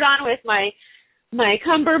skirt on with my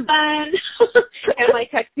cummerbund and my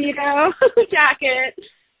tuxedo jacket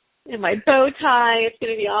and my bow tie. It's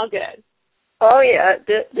going to be all good. Oh yeah,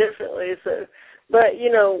 definitely. So, but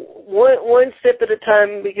you know, one step at a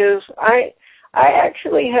time, because I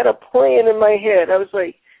actually had a plan in my head. I was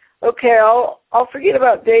like, okay, I'll forget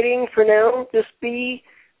about dating for now. Just be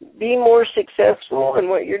more successful in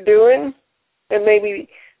what you're doing, and maybe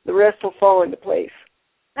the rest will fall into place.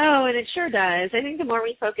 Oh, and it sure does. I think the more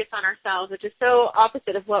we focus on ourselves, which is so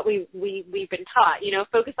opposite of what we've been taught, you know,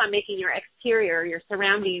 focus on making your exterior, your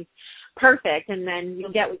surroundings perfect, and then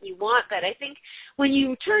you'll get what you want. But I think when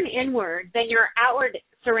you turn inward, then your outward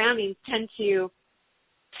surroundings tend to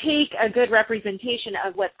take a good representation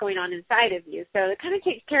of what's going on inside of you. So it kind of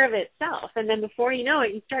takes care of itself. And then before you know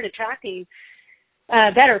it, you start attracting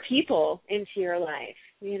better people into your life,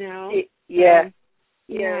 you know? Yeah.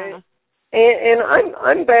 And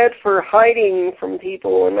I'm bad for hiding from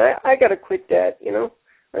people, and I got to quit that, you know?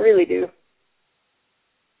 I really do.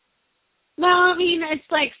 No, I mean, it's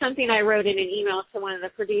like something I wrote in an email to one of the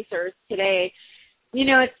producers today. You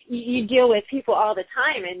know, you deal with people all the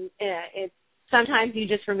time, and it's sometimes you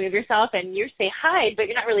just remove yourself and you say hide, but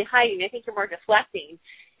you're not really hiding. I think you're more deflecting.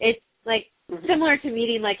 It's like similar to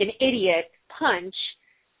meeting like an idiot punch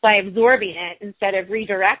by absorbing it instead of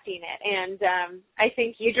redirecting it. And I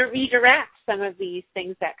think you redirect some of these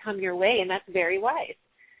things that come your way, and that's very wise.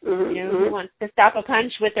 You know, who wants to stop a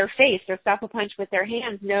punch with their face or stop a punch with their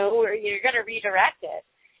hands? No, you're going to redirect it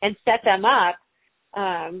and set them up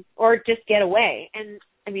or just get away. And,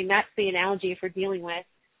 I mean, that's the analogy for dealing with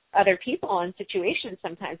other people and situations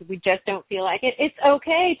sometimes. If we just don't feel like it, it's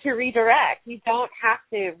okay to redirect. You don't have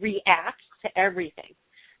to react to everything.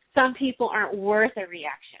 Some people aren't worth a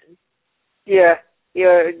reaction. Yeah,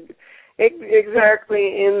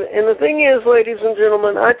 exactly. And the thing is, ladies and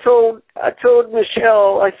gentlemen, I told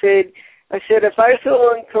Michelle, I said if I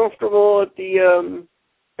feel uncomfortable at the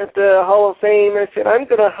Hall of Fame, I said I'm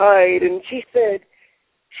going to hide. And she said,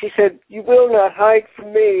 She said, "You will not hide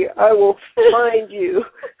from me. I will find you."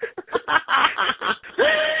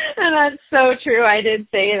 And that's so true. I did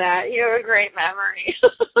say that. You have a great memory.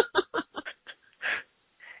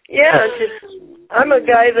 Yeah, I'm a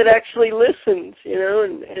guy that actually listens,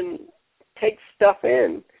 and takes stuff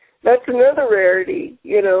in. That's another rarity,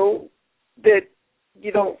 that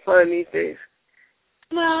you don't find these days.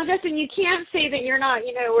 Well, Justin, you can't say that you're not,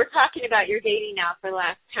 we're talking about your dating now for the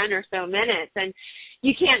last 10 or so minutes, and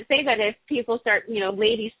you can't say that if people start,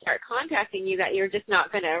 ladies start contacting you that you're just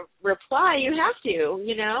not going to reply. You have to,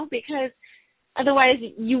 because otherwise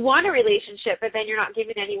you want a relationship, but then you're not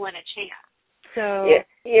giving anyone a chance. So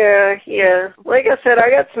yeah. Like I said, I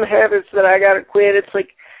got some habits that I got to quit. It's like,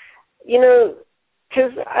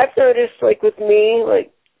 because I've noticed, like with me,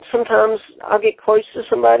 like sometimes I'll get close to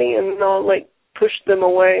somebody and I'll like push them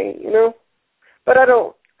away, but I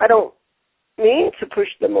don't mean to push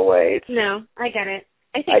them away. No, I get it.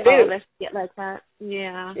 I think all of us get like that.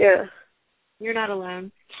 Yeah. Yeah. You're not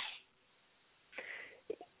alone.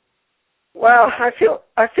 Wow, I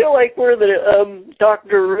feel like we're the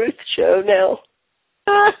Dr. Ruth show now.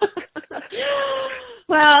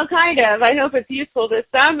 Well, kind of. I hope it's useful to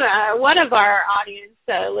some one of our audience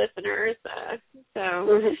listeners.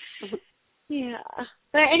 Yeah.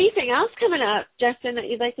 But anything else coming up, Justin, that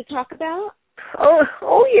you'd like to talk about?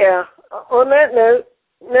 Oh yeah. On that note,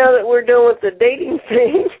 now that we're done with the dating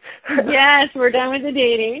thing. Yes, we're done with the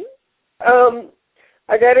dating.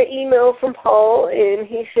 I got an email from Paul, and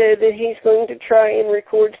he said that he's going to try and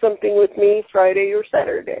record something with me Friday or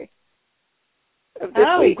Saturday of this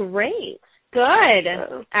week. Oh, great. Good.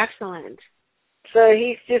 Excellent. So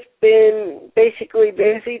he's just been basically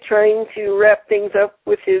busy trying to wrap things up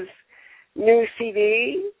with his new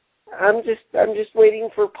CD. I'm just waiting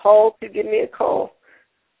for Paul to give me a call.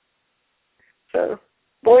 So,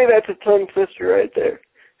 boy, that's a tongue twister right there.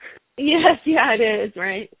 Yes, yeah, it is,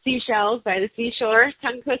 right? Seashells by the seashore,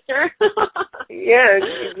 tongue twister. Yeah,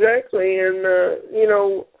 exactly. And,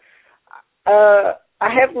 I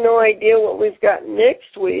have no idea what we've got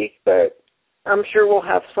next week, but I'm sure we'll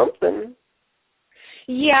have something.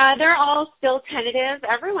 Yeah, they're all still tentative.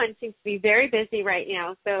 Everyone seems to be very busy right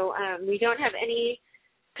now, so we don't have any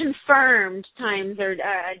confirmed times or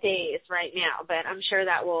days right now, but I'm sure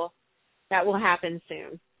that will happen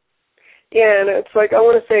soon. Yeah, and it's like I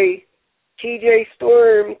want to say, TJ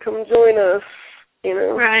Storm, come join us,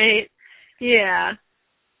 Right. Yeah.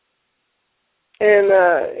 And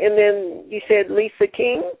then you said Lisa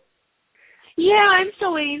King? Yeah, I'm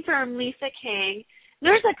still waiting for Lisa King.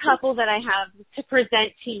 There's a couple that I have to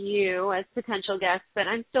present to you as potential guests, but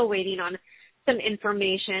I'm still waiting on some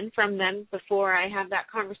information from them before I have that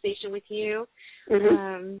conversation with you.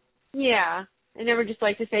 Mm-hmm. Yeah. I never just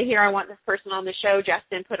like to say, here, I want this person on the show,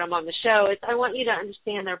 Justin, put them on the show. I want you to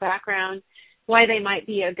understand their background, why they might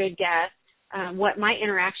be a good guest, what my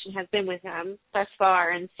interaction has been with them thus far,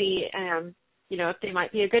 and see, if they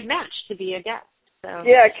might be a good match to be a guest. So.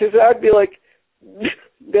 Yeah, because I'd be like,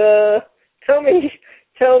 tell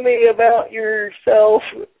me about yourself,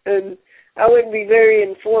 and I wouldn't be very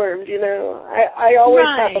informed, I always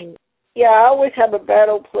I always have a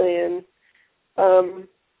battle plan.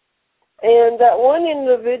 And that one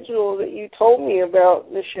individual that you told me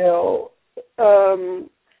about, Michelle,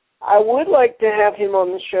 I would like to have him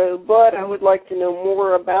on the show, but I would like to know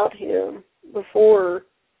more about him before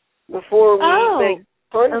we make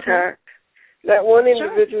contact. Okay. That one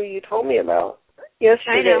individual you told me about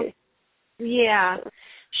yesterday. I know. Yeah.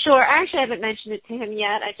 Sure. I actually haven't mentioned it to him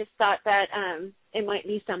yet. I just thought that it might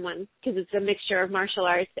be someone, because it's a mixture of martial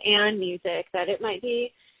arts and music, that it might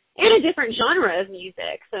be, and a different genre of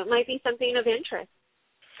music, so it might be something of interest.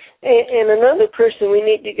 And another person we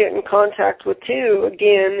need to get in contact with, too,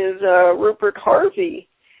 again, is Rupert Harvey.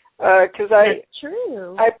 Because That's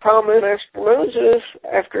true. I promised Master Moses,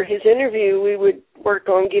 after his interview, we would work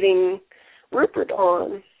on getting Rupert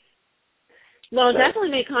on. Well,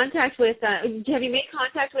 definitely make contact with, have you made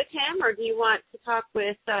contact with him, or do you want to talk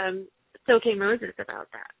with Soke Moses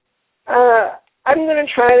about that? I'm going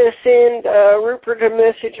to try to send Rupert a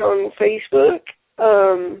message on Facebook,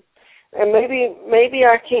 and maybe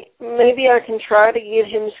I can try to get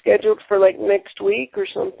him scheduled for like next week or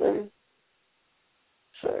something.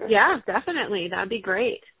 So yeah, definitely, that'd be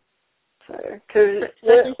great.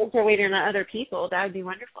 Especially since we're waiting on other people, that would be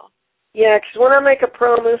wonderful. Yeah, because when I make a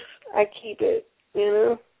promise, I keep it.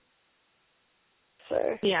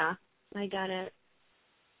 So yeah, I got it.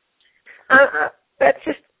 That's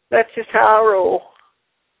just how I roll.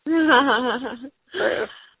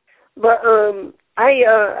 But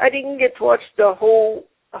I didn't get to watch the whole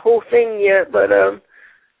thing yet. But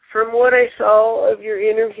from what I saw of your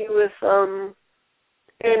interview with,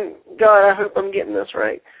 and God, I hope I'm getting this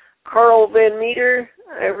right, Carl Van Meter,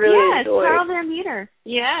 I really enjoyed. Yes, Carl Van Meter.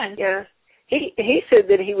 Yes. Yeah. He said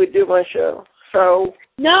that he would do my show. So.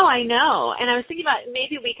 No, I know. And I was thinking about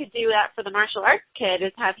maybe we could do that for the martial arts kid,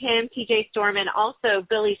 is have him, TJ Storm, and also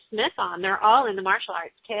Billy Smith on. They're all in the martial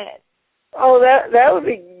arts kid. Oh, that would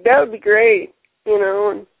be great. You know,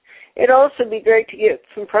 and it'd also be great to get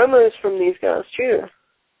some promos from these guys too.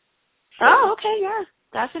 So, oh, okay, yeah,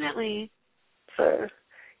 definitely. So,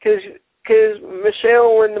 because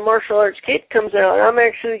Michelle, when the martial arts kid comes out, I'm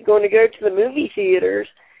actually going to go to the movie theaters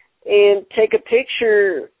and take a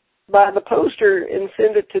picture by the poster and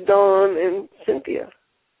send it to Dawn and Cynthia.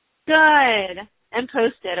 Good. And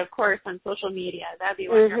post it, of course, on social media. That'd be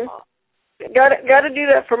wonderful. Got to do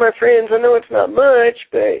that for my friends. I know it's not much,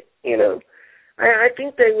 but, you know, I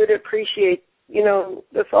think they would appreciate, you know,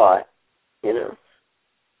 the thought, you know.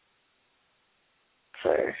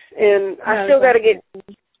 So, and I still got to get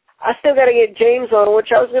James on,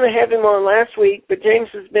 which I was going to have him on last week, but James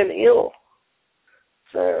has been ill.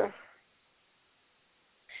 So.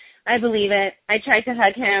 I believe it. I tried to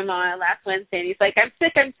hug him last Wednesday, and he's like, I'm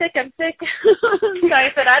sick. So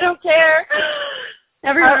I said, I don't care.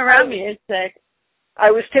 Everyone around me is sick. I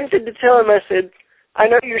was tempted to tell him, I said, I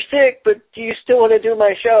know you're sick, but do you still want to do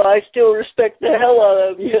my show? I still respect the hell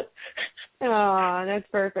out of you. Oh, that's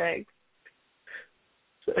perfect.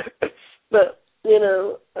 But, you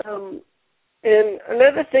know, and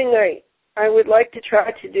another thing I would like to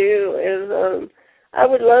try to do is I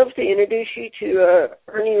would love to introduce you to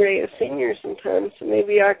Ernie Reyes Sr. sometime, so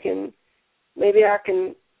maybe I can,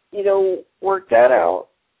 you know, work that out,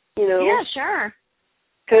 you know. Yeah, sure.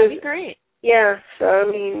 That'd be great. Yeah, so, I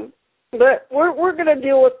mean, but we're going to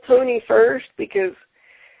deal with Tony first because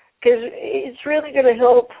it's really going to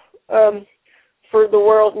help for the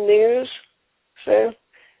world news. So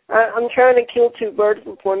I'm trying to kill two birds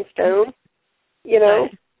with one stone, you know,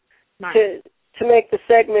 Nice. to make the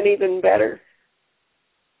segment even better.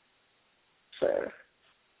 So.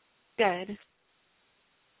 Good.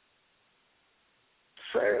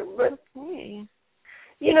 So, but, hey.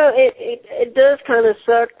 You know, it does kind of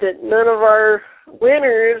suck that none of our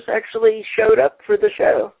winners actually showed up for the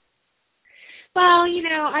show. Well, you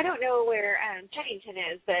know, I don't know where Pennington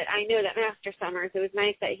is, but I know that Master Summers, it was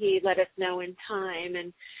nice that he let us know in time.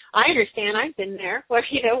 And I understand I've been there where,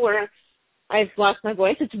 you know, where I've lost my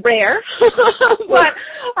voice. It's rare, but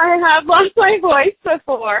I have lost my voice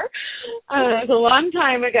before. It was a long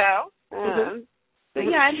time ago. But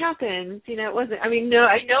yeah, it happens. You know, it wasn't, I mean, no,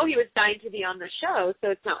 I know he was dying to be on the show, so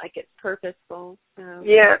it's not like it's purposeful.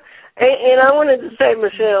 Yeah. And I wanted to say,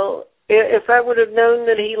 Michelle, if I would have known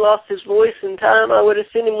that he lost his voice in time, I would have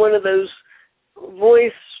sent him one of those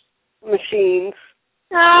voice machines.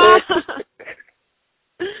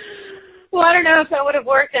 Well, I don't know if that would have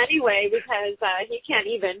worked anyway because he can't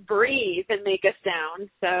even breathe and make us sound,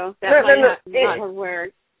 so that might not have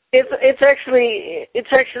worked. It's actually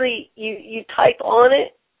you type on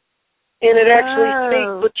it, and it actually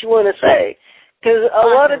speaks what you want to say. Because a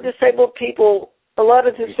lot of disabled people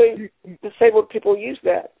use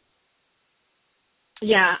that.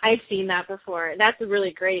 Yeah, I've seen that before. That's a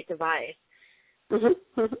really great device. So,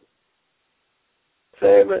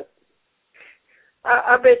 but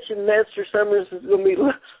I bet you Master Summers is going to be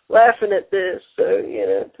laughing at this. So, you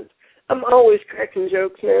know, I'm always cracking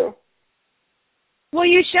jokes now. Well,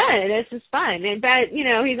 you should. This is fun. And but, you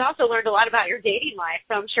know, he's also learned a lot about your dating life,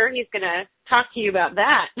 so I'm sure he's going to talk to you about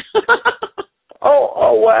that.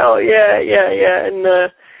 Oh, wow. Yeah. And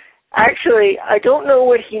actually, I don't know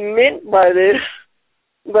what he meant by this,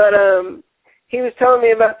 but he was telling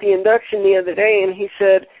me about the induction the other day, and he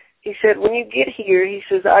said, when you get here, he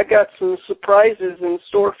says, I got some surprises in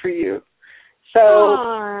store for you. So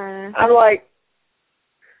I'm like,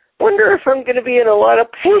 wonder if I'm going to be in a lot of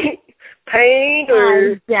pain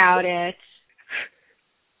or... I doubt it.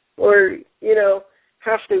 Or, you know,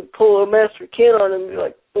 have to pull a Master Ken on him and be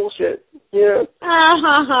like, bullshit, you know?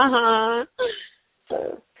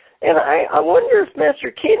 So, and I wonder if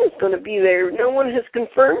Master Ken is going to be there. No one has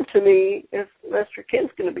confirmed to me if Master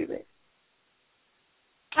Ken's going to be there.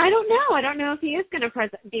 I don't know. I don't know if he is going to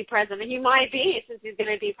be present. He might be since he's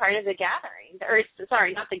going to be part of the gathering. Or,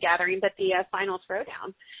 sorry, not the gathering, but the final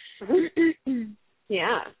throwdown. Mm-hmm.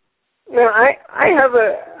 Yeah. Now, I have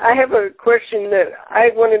a question that I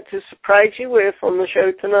wanted to surprise you with on the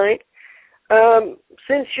show tonight.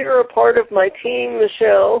 Since you're a part of my team,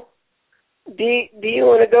 Michelle, do you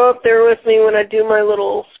want to go up there with me when I do my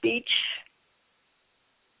little speech?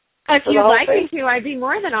 If you'd like me to, I'd be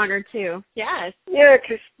more than honored to. Yes. Yeah,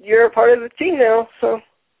 because you're a part of the team now, so.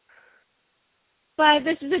 But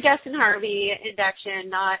this is a Justin Harvey induction,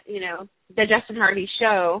 not, the Justin Harvey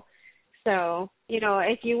show. So,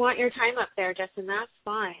 if you want your time up there, Justin, that's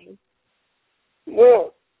fine.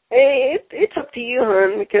 Well, hey, it's up to you,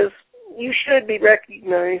 hon, because you should be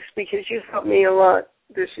recognized because you've helped me a lot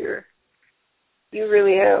this year. You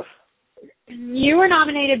really have. You were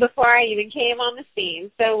nominated before I even came on the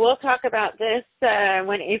scene, so we'll talk about this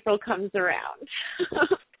when April comes around.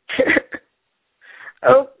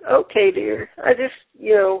 Oh, okay, dear. I just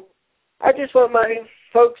want my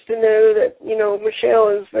folks to know that, Michelle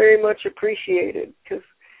is very much appreciated because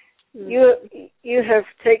you have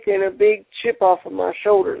taken a big chip off of my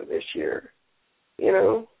shoulder this year,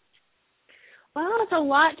 Well, it's a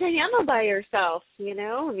lot to handle by yourself,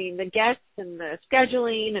 the guests and the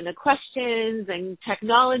scheduling and the questions and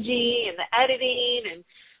technology and the editing and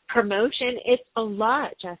promotion. It's a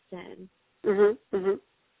lot, Justin.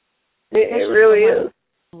 It really is.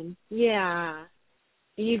 Yeah.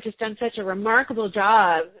 You've just done such a remarkable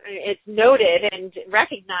job. It's noted and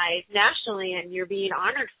recognized nationally, and you're being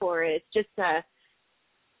honored for it. It's just,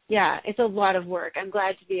 it's a lot of work. I'm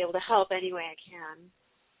glad to be able to help any way I can.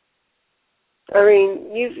 I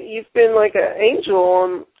mean, you've been like an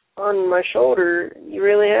angel on my shoulder. You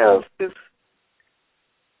really have. 'Cause,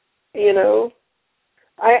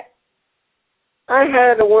 I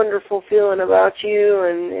had a wonderful feeling about you,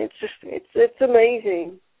 and it's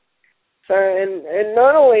amazing. So, and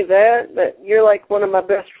not only that, but you're like one of my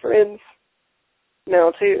best friends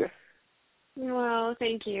now too. Well,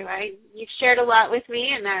 thank you. You've shared a lot with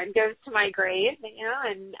me, and that goes to my grave,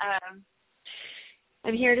 and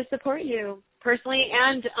I'm here to support you personally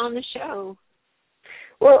and on the show.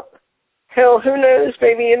 Well, hell, who knows?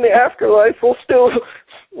 Maybe in the afterlife we'll still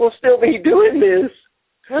be doing this.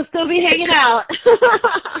 We'll still be hanging out.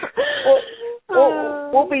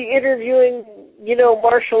 We'll be interviewing,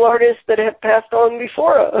 martial artists that have passed on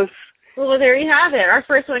before us. Well, there you have it. Our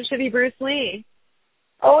first one should be Bruce Lee.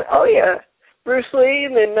 Oh yeah. Bruce Lee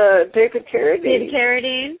and then David Carradine. David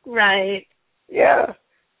Carradine, right. Yeah.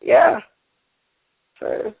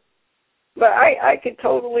 So, but I could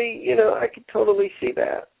totally, see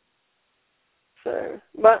that. So,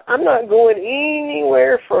 but I'm not going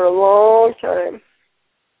anywhere for a long time.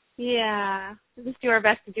 Yeah. We'll just do our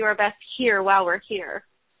best to do our best here while we're here.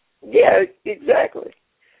 Yeah, exactly.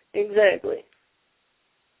 And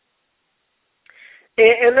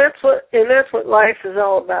that's what life is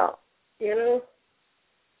all about,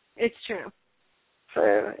 It's true. So,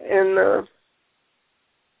 and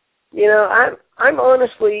I'm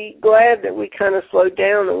honestly glad that we kind of slowed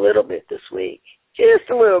down a little bit this week, just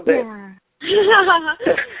a little bit. Yeah.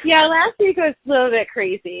 Yeah, last week was a little bit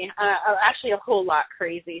crazy, actually a whole lot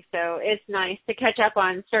crazy, so it's nice to catch up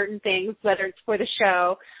on certain things, whether it's for the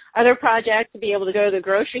show, other projects, to be able to go to the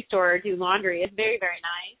grocery store or do laundry is very, very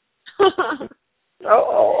nice.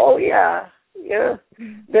 oh yeah,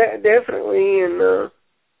 definitely, and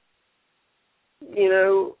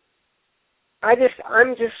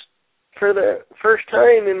I'm just for the first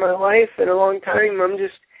time in my life in a long time,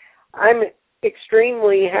 I'm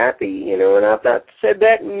extremely happy, and I've not said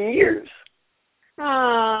that in years.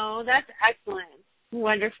 Oh, that's excellent.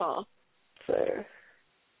 Wonderful. So,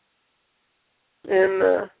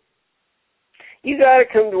 and you got to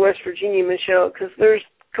come to West Virginia, Michelle, because there's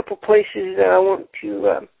a couple places that I want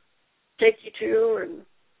to take you to, and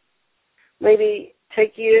maybe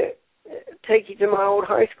take you to my old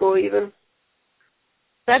high school even.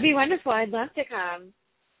 That'd be wonderful. I'd love to come.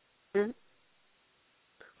 Mm-hmm.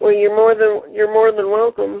 Well, you're more than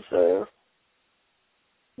welcome. So.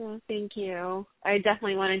 Well, thank you. I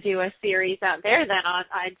definitely want to do a series out there. Then I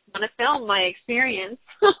want to film my experience.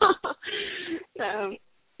 So.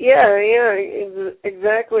 Yeah,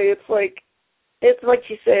 exactly. It's like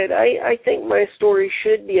you said. I think my story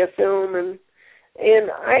should be a film, and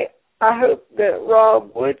I hope that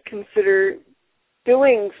Rob would consider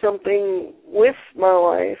doing something with my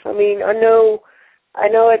life. I mean, I know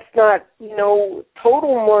it's not,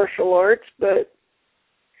 total martial arts, but,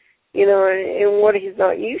 and what he's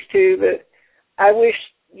not used to, but I wish,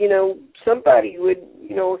 somebody would,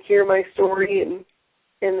 hear my story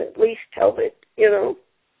and at least tell it,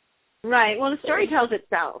 Right. Well, the story tells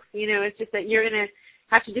itself. It's just that you're going to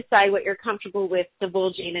have to decide what you're comfortable with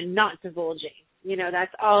divulging and not divulging.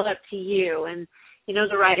 That's all up to you. And,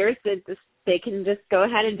 the writers, they can just go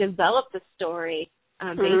ahead and develop the story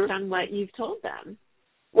based on what you've told them.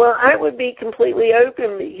 Well, I would be completely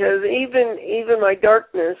open because even my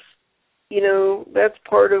darkness, that's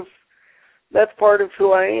part of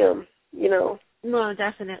who I am, Well,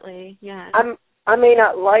 definitely, yeah. I may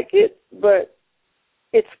not like it, but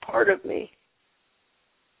it's part of me.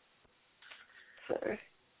 So,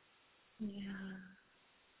 Yeah.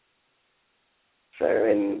 So,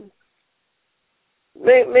 and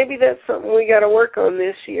maybe that's something we got to work on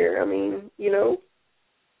this year. I mean,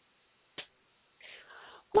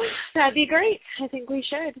 Well, that'd be great. I think we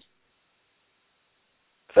should.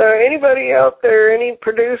 So anybody out there, any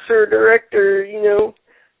producer, director,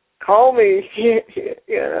 call me,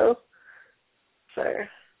 So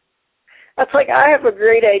that's like, I have a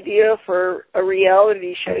great idea for a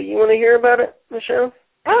reality show. You want to hear about it, Michelle?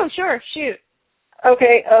 Oh, sure. Shoot.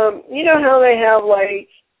 Okay, you know how they have, like,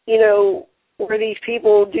 where these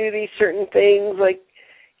people do these certain things, like,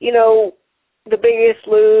 the Biggest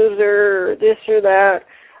Loser, or this or that.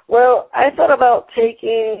 Well, I thought about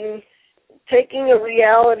taking a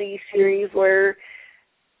reality series where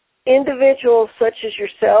individuals such as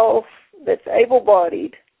yourself that's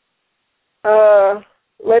able-bodied,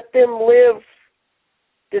 let them live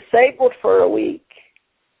disabled for a week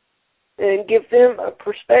and give them a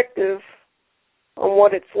perspective on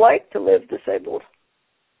what it's like to live disabled.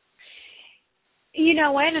 You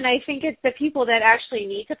know what? And I think it's the people that actually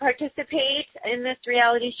need to participate in this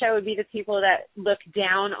reality show would be the people that look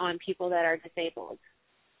down on people that are disabled.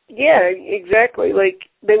 Yeah, exactly. Like,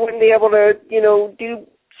 they wouldn't be able to, do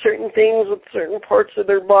certain things with certain parts of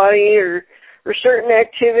their body or certain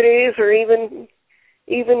activities or even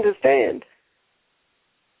to stand,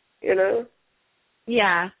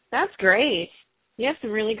 Yeah, that's great. You have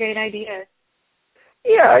some really great ideas.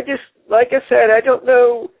 Yeah, like I said, I don't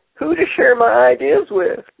know who to share my ideas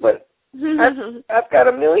with, but I've got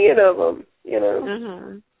a million of them,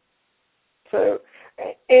 So,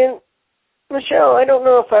 and Michelle, I don't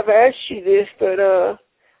know if I've asked you this, but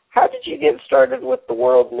how did you get started with the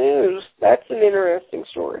world news? That's an interesting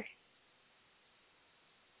story.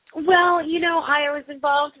 Well, I was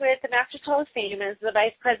involved with the Masters Hall of Fame as the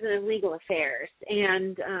Vice President of Legal Affairs.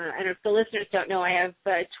 And if the listeners don't know, I have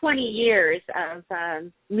 20 years of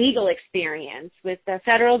legal experience with the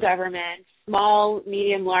federal government, small,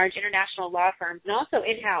 medium, large international law firms, and also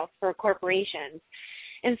in-house for corporations.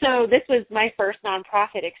 And so this was my first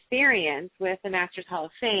nonprofit experience with the Masters Hall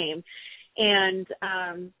of Fame. And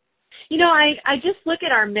I just look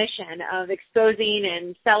at our mission of exposing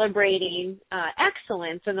and celebrating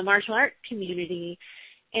excellence in the martial arts community.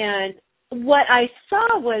 And what I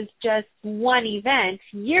saw was just one event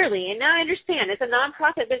yearly. And now I understand it's a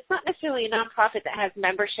nonprofit, but it's not necessarily a nonprofit that has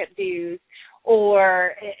membership dues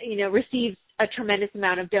or, receives a tremendous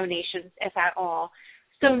amount of donations, if at all.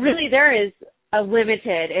 So really there is a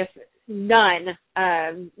limited, if none,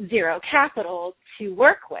 zero capital to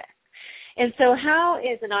work with. And so how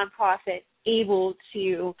is a nonprofit able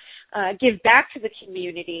to give back to the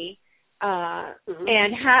community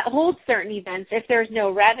and hold certain events if there's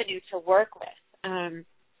no revenue to work with?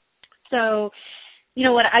 So,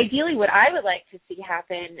 what I would like to see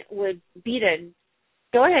happen would be to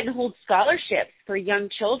go ahead and hold scholarships for young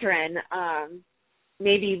children,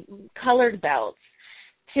 maybe colored belts,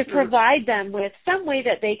 to provide them with some way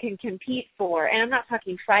that they can compete for. And I'm not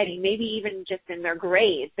talking fighting, maybe even just in their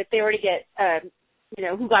grades, if they were to get,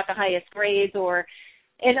 who got the highest grades or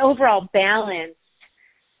an overall balanced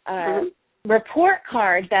report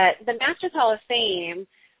card that the Masters Hall of Fame,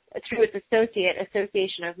 through its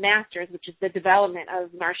Association of Masters, which is the development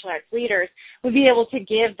of martial arts leaders, would be able to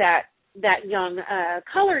give that young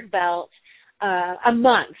colored belt a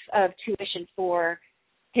month of tuition for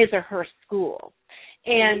his or her school.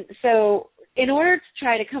 And so in order to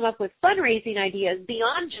try to come up with fundraising ideas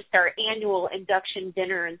beyond just our annual induction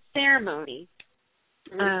dinner and ceremony,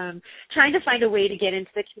 trying to find a way to get into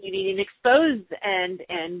the community and expose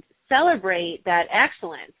and celebrate that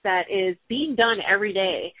excellence that is being done every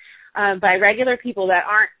day by regular people that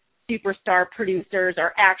aren't superstar producers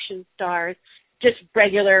or action stars, just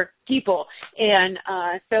regular people. And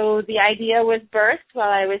so the idea was birthed while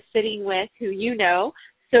I was sitting with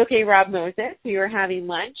Soke Rob Moses. We were having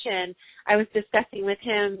lunch, and I was discussing with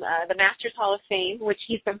him the Masters Hall of Fame, which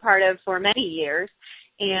he's been part of for many years,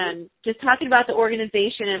 and just talking about the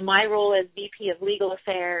organization and my role as VP of Legal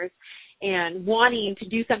Affairs and wanting to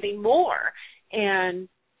do something more. And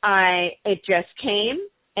it just came,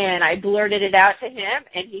 and I blurted it out to him,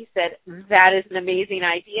 and he said, that is an amazing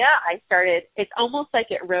idea. It's almost like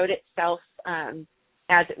it wrote itself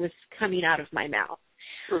as it was coming out of my mouth.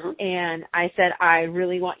 And I said, I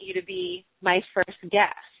really want you to be my first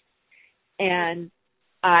guest. And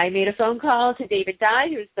I made a phone call to David Dye,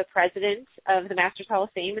 who's the president of the Masters Hall of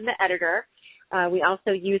Fame and the editor. We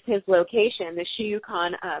also used his location, the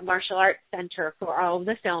Shiyukan Martial Arts Center, for all of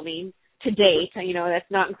the filming to date. That's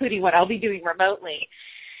not including what I'll be doing remotely.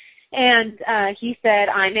 And he said,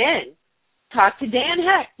 I'm in. talked to Dan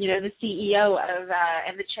Heck, the CEO of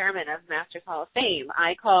and the chairman of Masters Hall of Fame.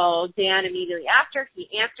 I called Dan immediately after. He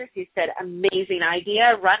answered. He said, amazing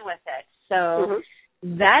idea, run with it. So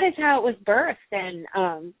that is how it was birthed,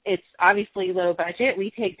 and it's obviously low budget.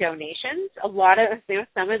 We take donations. A lot of,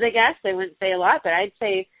 some of the guests, I wouldn't say a lot, but I'd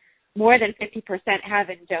say more than 50%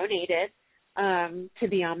 haven't donated to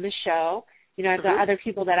be on the show. I've got other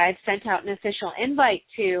people that I've sent out an official invite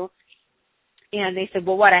to, and they said,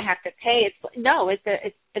 well, what, I have to pay?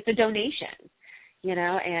 It's a donation,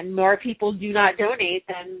 and more people do not donate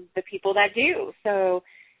than the people that do. So,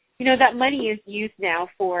 that money is used now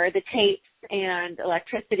for the tapes and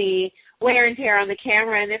electricity, wear and tear on the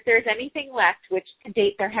camera, and if there's anything left, which to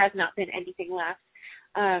date there has not been anything left,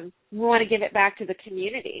 we want to give it back to the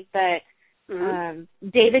community. But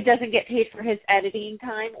David doesn't get paid for his editing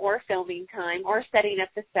time or filming time or setting up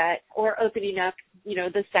the set or opening up,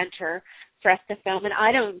 the center for us to film, and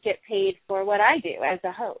I don't get paid for what I do as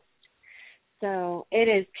a host. So it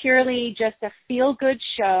is purely just a feel-good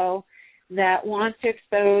show that wants to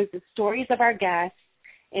expose the stories of our guests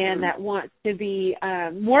and that wants to be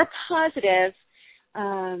more positive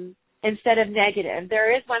instead of negative.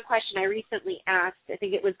 There is one question I recently asked, I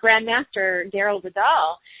think it was Grandmaster Daryl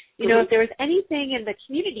Vidal, if there was anything in the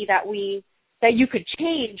community that you could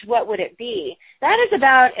change, what would it be? That is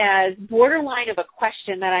about as borderline of a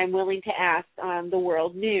question that I'm willing to ask on the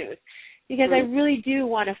world news, because I really do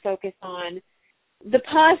want to focus on the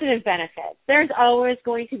positive benefits. There's always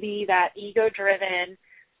going to be that ego-driven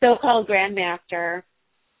so-called grandmaster,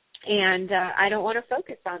 and I don't want to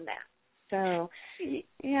focus on that. So,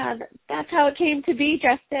 yeah, that's how it came to be,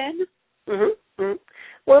 Justin.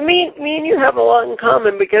 Well, me and you have a lot in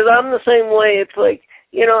common, because I'm the same way. It's like,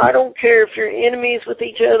 I don't care if you're enemies with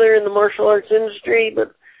each other in the martial arts industry,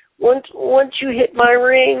 but once you hit my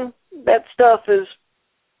ring, that stuff is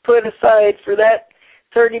put aside for that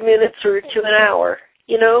 30 minutes or to an hour,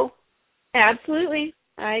 Absolutely.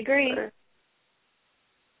 I agree.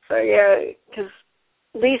 So, yeah, because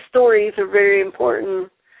these stories are very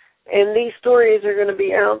important, and these stories are going to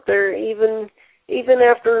be out there even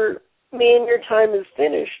after me and your time is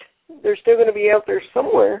finished. They're still going to be out there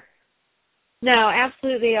somewhere. No,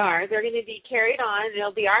 absolutely are. They're going to be carried on.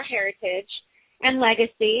 It'll be our heritage and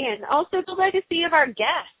legacy, and also the legacy of our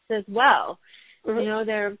guests as well.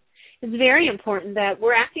 It's very important that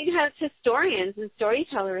we're acting as historians and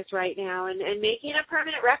storytellers right now and making a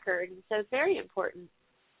permanent record. So it's very important.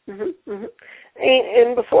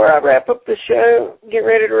 And before I wrap up the show, get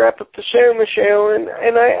ready to wrap up the show, Michelle,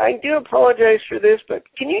 and I do apologize for this, but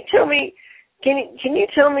can you tell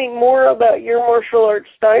me more about your martial arts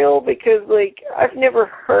style? Because, I've never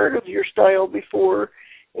heard of your style before,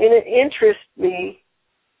 and it interests me.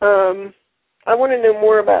 I want to know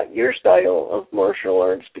more about your style of martial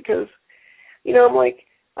arts because, I'm like,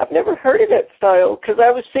 I've never heard of that style because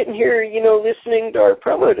I was sitting here, listening to our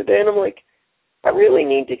promo today, and I'm like, I really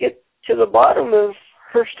need to get to the bottom of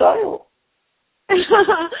her style.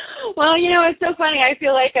 Well, it's so funny. I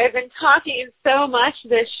feel like I've been talking so much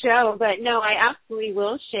this show, but no, I absolutely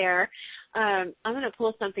will share. I'm going to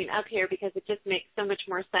pull something up here because it just makes so much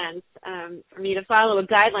more sense for me to follow a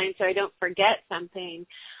guideline so I don't forget something.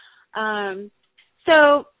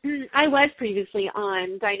 So I was previously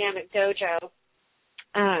on Dynamic Dojo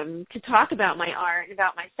to talk about my art and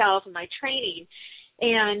about myself and my training.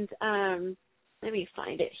 And let me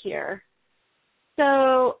find it here.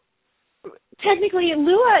 So technically,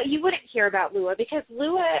 Lua, you wouldn't hear about Lua because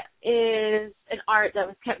Lua is an art that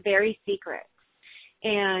was kept very secret.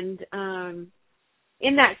 And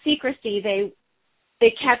in that secrecy,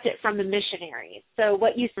 they kept it from the missionaries. So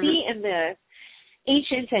what you see in the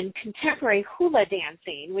ancient and contemporary hula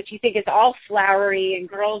dancing, which you think is all flowery and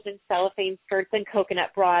girls in cellophane skirts and coconut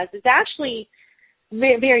bras, is actually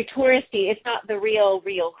very, very touristy. It's not the real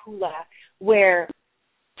hula where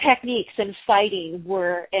techniques and fighting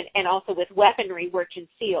were, and also with weaponry, were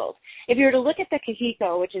concealed. If you were to look at the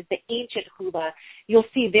kahiko, which is the ancient hula, you'll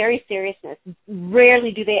see very seriousness.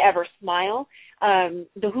 Rarely do they ever smile.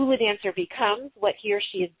 The hula dancer becomes what he or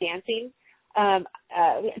she is dancing,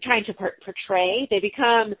 trying to portray. They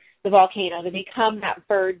become the volcano. They become that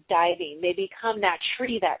bird diving. They become that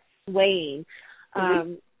tree that's swaying.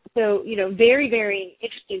 So, very, very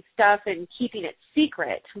interesting stuff and keeping it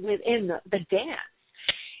secret within the dance.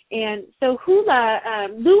 And so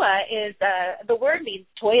Lua is, the word means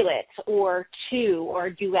toilet or two or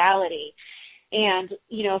duality. And,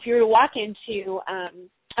 if you were to walk into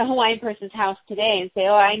a Hawaiian person's house today and say,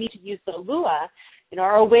 oh, I need to use the Lua,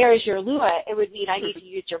 or where is your Lua, it would mean I need to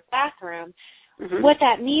use your bathroom. What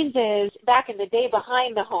that means is back in the day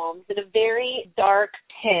behind the homes in a very dark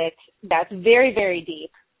pit that's very, very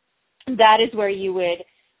deep, that is where you would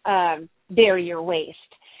bury your waist.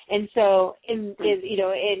 And so in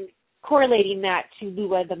correlating that to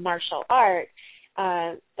Lua, the martial art,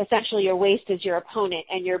 essentially your waist is your opponent,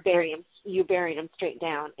 and you're burying them straight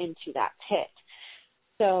down into that pit.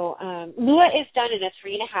 So Lua is done in a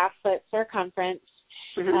 3.5-foot circumference.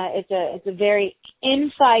 It's a very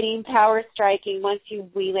infighting, power striking. Once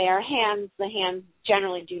we lay our hands, the hands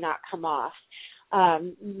generally do not come off.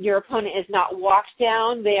 Your opponent is not walked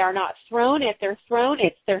down. They are not thrown. If they're thrown,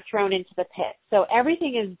 they're thrown into the pit. So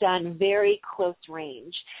everything is done very close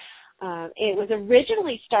range. It was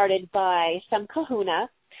originally started by some kahuna.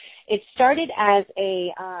 It started as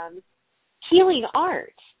a healing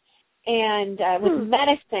art, and with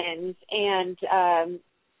medicines and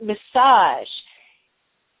massage,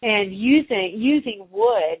 and using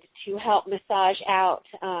wood to help massage out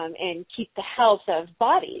and keep the health of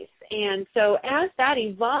bodies. And so as that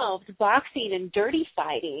evolved, boxing and dirty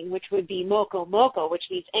fighting, which would be moko moko, which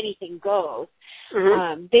means anything goes,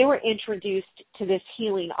 they were introduced to this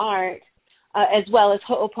healing art, as well as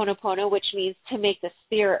ho'oponopono, which means to make the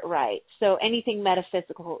spirit right. So anything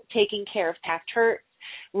metaphysical, taking care of past hurts,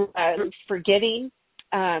 forgiving,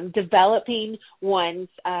 developing one's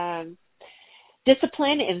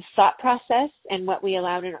discipline and thought process and what we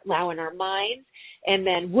allow in our minds. And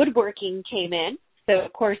then woodworking came in. So,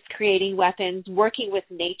 of course, creating weapons, working with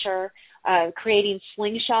nature, creating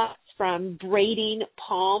slingshots from braiding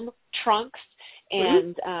palm trunks,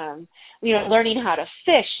 and, learning how to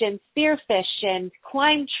fish and spearfish and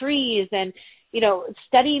climb trees and,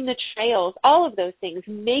 studying the trails, all of those things,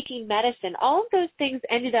 making medicine, all of those things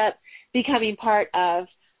ended up becoming part of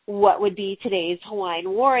what would be today's Hawaiian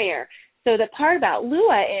warrior. So the part about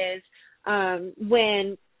Lua is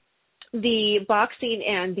when the boxing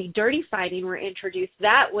and the dirty fighting were introduced,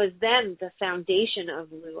 that was then the foundation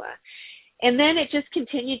of Lua. And then it just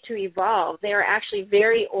continued to evolve. They are actually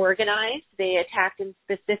very organized. They attacked in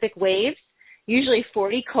specific waves, usually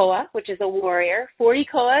 40 koa, which is a warrior. 40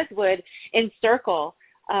 koas would encircle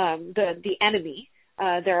the enemy,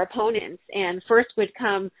 their opponents. And first would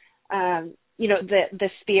come, the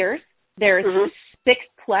spears. They're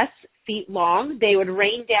 6+ feet long. They would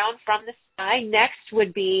rain down from the sky. Next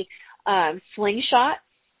would be slingshots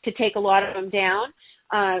to take a lot of them down.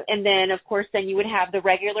 And then, of course, then you would have the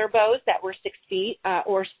regular bows that were 6 feet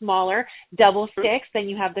or smaller, double sticks. Then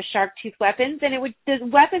you have the shark tooth weapons, and the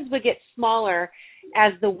weapons would get smaller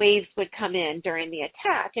as the waves would come in during the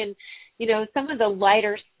attack. And some of the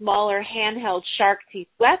lighter, smaller handheld shark tooth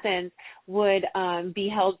weapons would be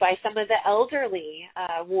held by some of the elderly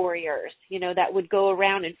warriors, that would go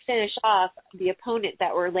around and finish off the opponent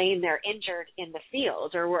that were laying there injured in the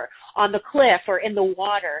field or were on the cliff or in the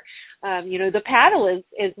water. The paddle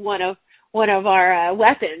is one of our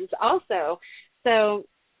weapons also. So,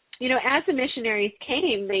 as the missionaries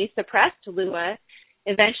came, they suppressed Lua.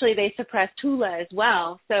 Eventually they suppressed hula as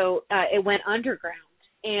well. So it went underground.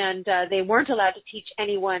 And they weren't allowed to teach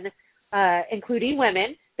anyone, including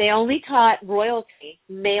women. They only taught royalty,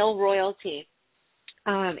 male royalty.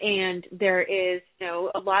 And there is,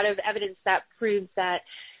 a lot of evidence that proves that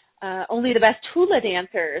only the best hula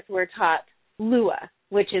dancers were taught Lua,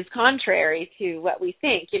 which is contrary to what we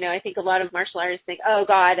think. I think a lot of martial artists think, oh,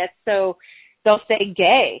 God, that's so, they'll say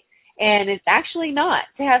gay. And it's actually not.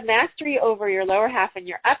 To have mastery over your lower half and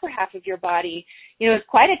your upper half of your body, is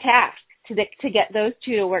quite a task. To get those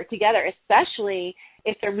two to work together, especially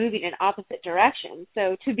if they're moving in opposite directions.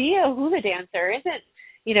 So to be a hula dancer isn't,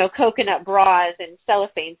 coconut bras and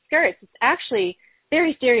cellophane skirts. It's actually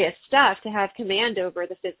very serious stuff to have command over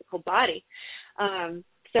the physical body.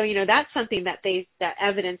 So, that's something that that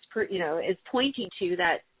evidence, is pointing to,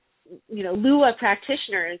 that, Lua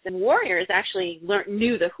practitioners and warriors actually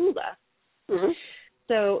knew the hula.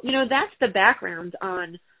 So, that's the background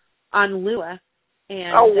on Lua.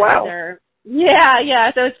 And, oh, wow.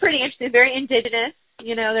 So it's pretty interesting. Very indigenous.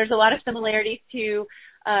 There's a lot of similarities to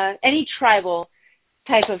any tribal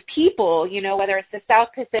type of people, whether it's the South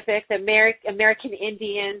Pacific, the American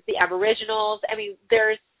Indians, the Aboriginals. I mean,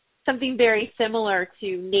 there's something very similar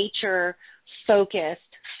to nature-focused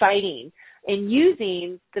fighting and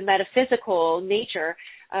using the metaphysical nature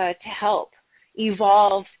to help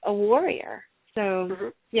evolve a warrior. So,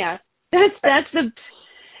 that's the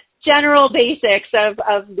general basics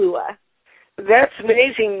of Lua. That's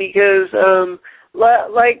amazing because,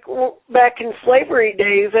 like back in slavery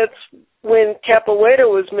days, that's when capoeira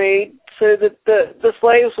was made, so that the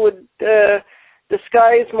slaves would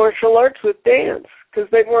disguise martial arts with dance because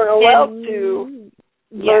they weren't allowed to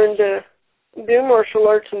learn to do martial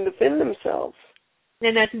arts and defend themselves.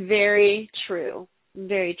 And that's very true.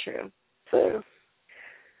 Very true. So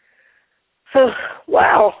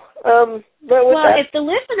wow. If the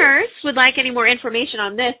listeners would like any more information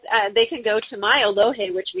on this, they can go to my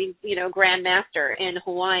Alohe, which means, Grandmaster in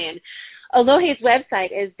Hawaiian. Alohe's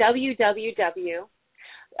website is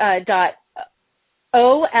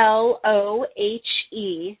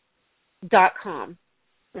www.olohe.com.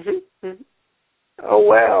 Mm-hmm. Oh,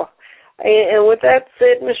 wow. And with that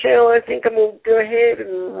said, Michelle, I think I'm going to go ahead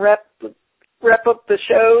and wrap up the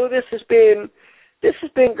show. This has been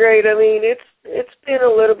great. I mean, it's been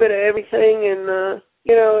a little bit of everything, and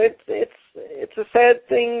it's a sad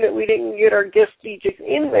thing that we didn't get our guest DJs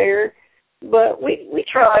in there, but we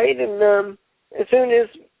tried, and as soon as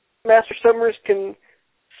Master Summers can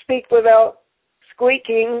speak without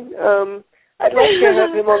squeaking, I'd like to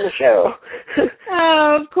have him on the show.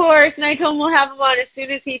 Oh, of course. And I told him we'll have him on as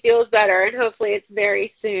soon as he feels better, and hopefully it's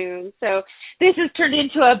very soon. So this has turned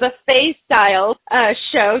into a buffet-style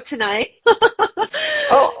show tonight.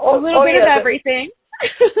 A little bit of everything.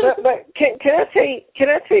 but can I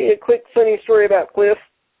tell you a quick funny story about Cliff?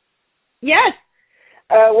 Yes.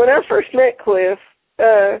 When I first met Cliff,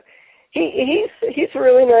 he's a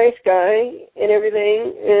really nice guy and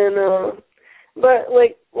everything, and but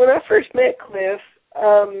like when I first met Cliff,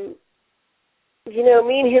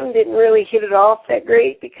 me and him didn't really hit it off that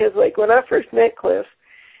great, because like when I first met Cliff,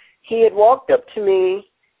 he had walked up to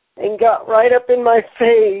me and got right up in my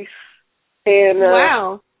face and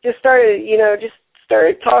wow. just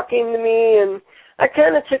started talking to me, and I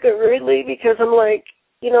kind of took it rudely because I'm like,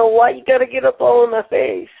 why you got to get up all in my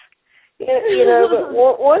face? But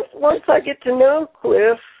once I get to know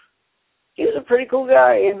Cliff, he's a pretty cool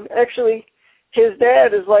guy, and actually his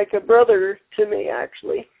dad is like a brother to me,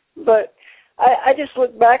 actually. But I just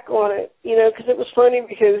look back on it, because it was funny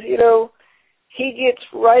because, he gets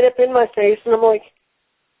right up in my face, and I'm like,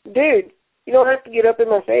 dude, you don't have to get up in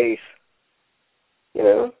my face,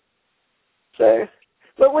 So,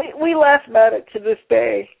 but we laugh about it to this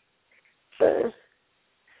day. So,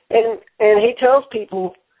 and he tells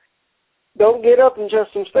people, don't get up in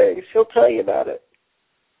Justin's face. He'll tell you about it.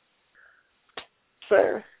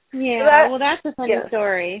 So. Yeah, that's a funny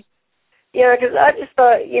story. Yeah, because I just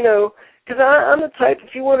thought, because I'm the type,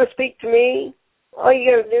 if you want to speak to me, all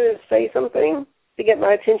you got to do is say something to get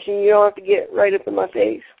my attention. You don't have to get right up in my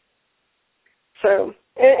face. So,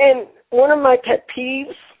 and one of my pet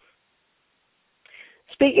peeves,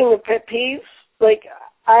 speaking of pet peeves, like,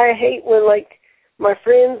 I hate when, like, my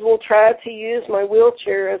friends will try to use my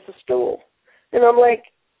wheelchair as a stool. And I'm like,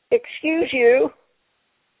 excuse you,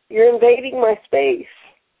 you're invading my space.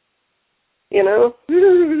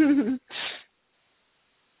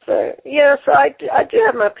 So, yeah, so I do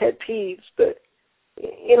have my pet peeves, but,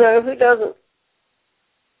 who doesn't?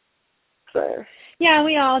 So. Yeah,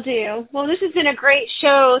 we all do. Well, this has been a great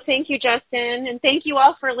show. Thank you, Justin, and thank you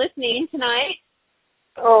all for listening tonight.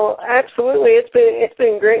 Oh, absolutely. It's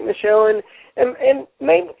been great, Michelle, and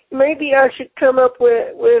maybe I should come up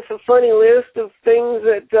with a funny list of things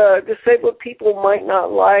that disabled people might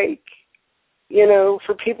not like,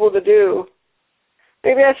 for people to do.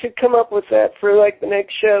 Maybe I should come up with that for, like, the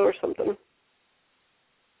next show or something.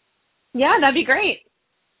 Yeah, that'd be great.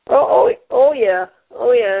 Oh yeah.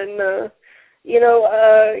 And,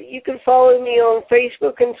 you can follow me on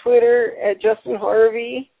Facebook and Twitter at Justin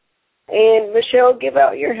Harvey. And, Michelle, give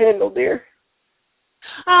out your handle, dear.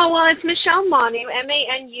 Oh, well, it's Michelle Manu,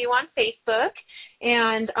 M-A-N-U on Facebook.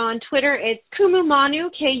 And on Twitter, it's Kumumanu,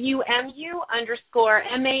 Kumu_MANU.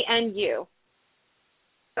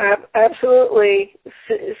 Absolutely.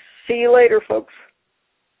 See you later, folks.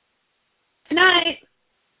 Good night.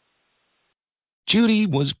 Judy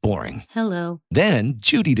was boring. Hello. Then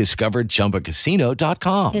Judy discovered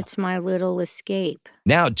ChumbaCasino.com. It's my little escape.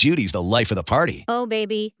 Now Judy's the life of the party. Oh,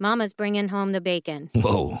 baby, mama's bringing home the bacon.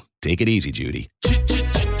 Whoa, take it easy, Judy.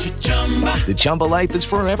 The Chumba life is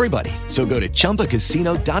for everybody. So go to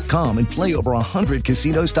ChumbaCasino.com and play over 100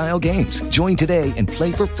 casino-style games. Join today and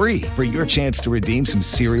play for free for your chance to redeem some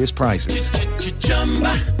serious prizes.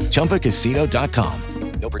 ChumbaCasino.com.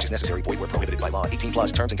 No purchase necessary. Void where prohibited by law.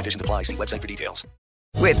 18+ terms and conditions apply. See website for details.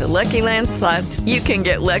 With the Lucky Land Slots, you can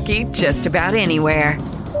get lucky just about anywhere.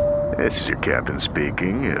 This is your captain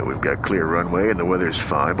speaking. We've got clear runway and the weather's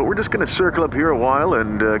fine, but we're just going to circle up here a while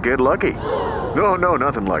and get lucky. No,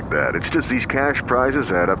 nothing like that. It's just these cash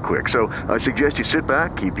prizes add up quick. So I suggest you sit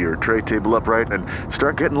back, keep your tray table upright, and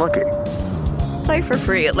start getting lucky. Play for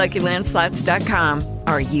free at LuckyLandSlots.com.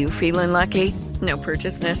 Are you feeling lucky? No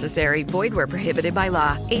purchase necessary. Void where prohibited by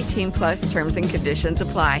law. 18+ terms and conditions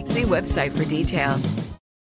apply. See website for details.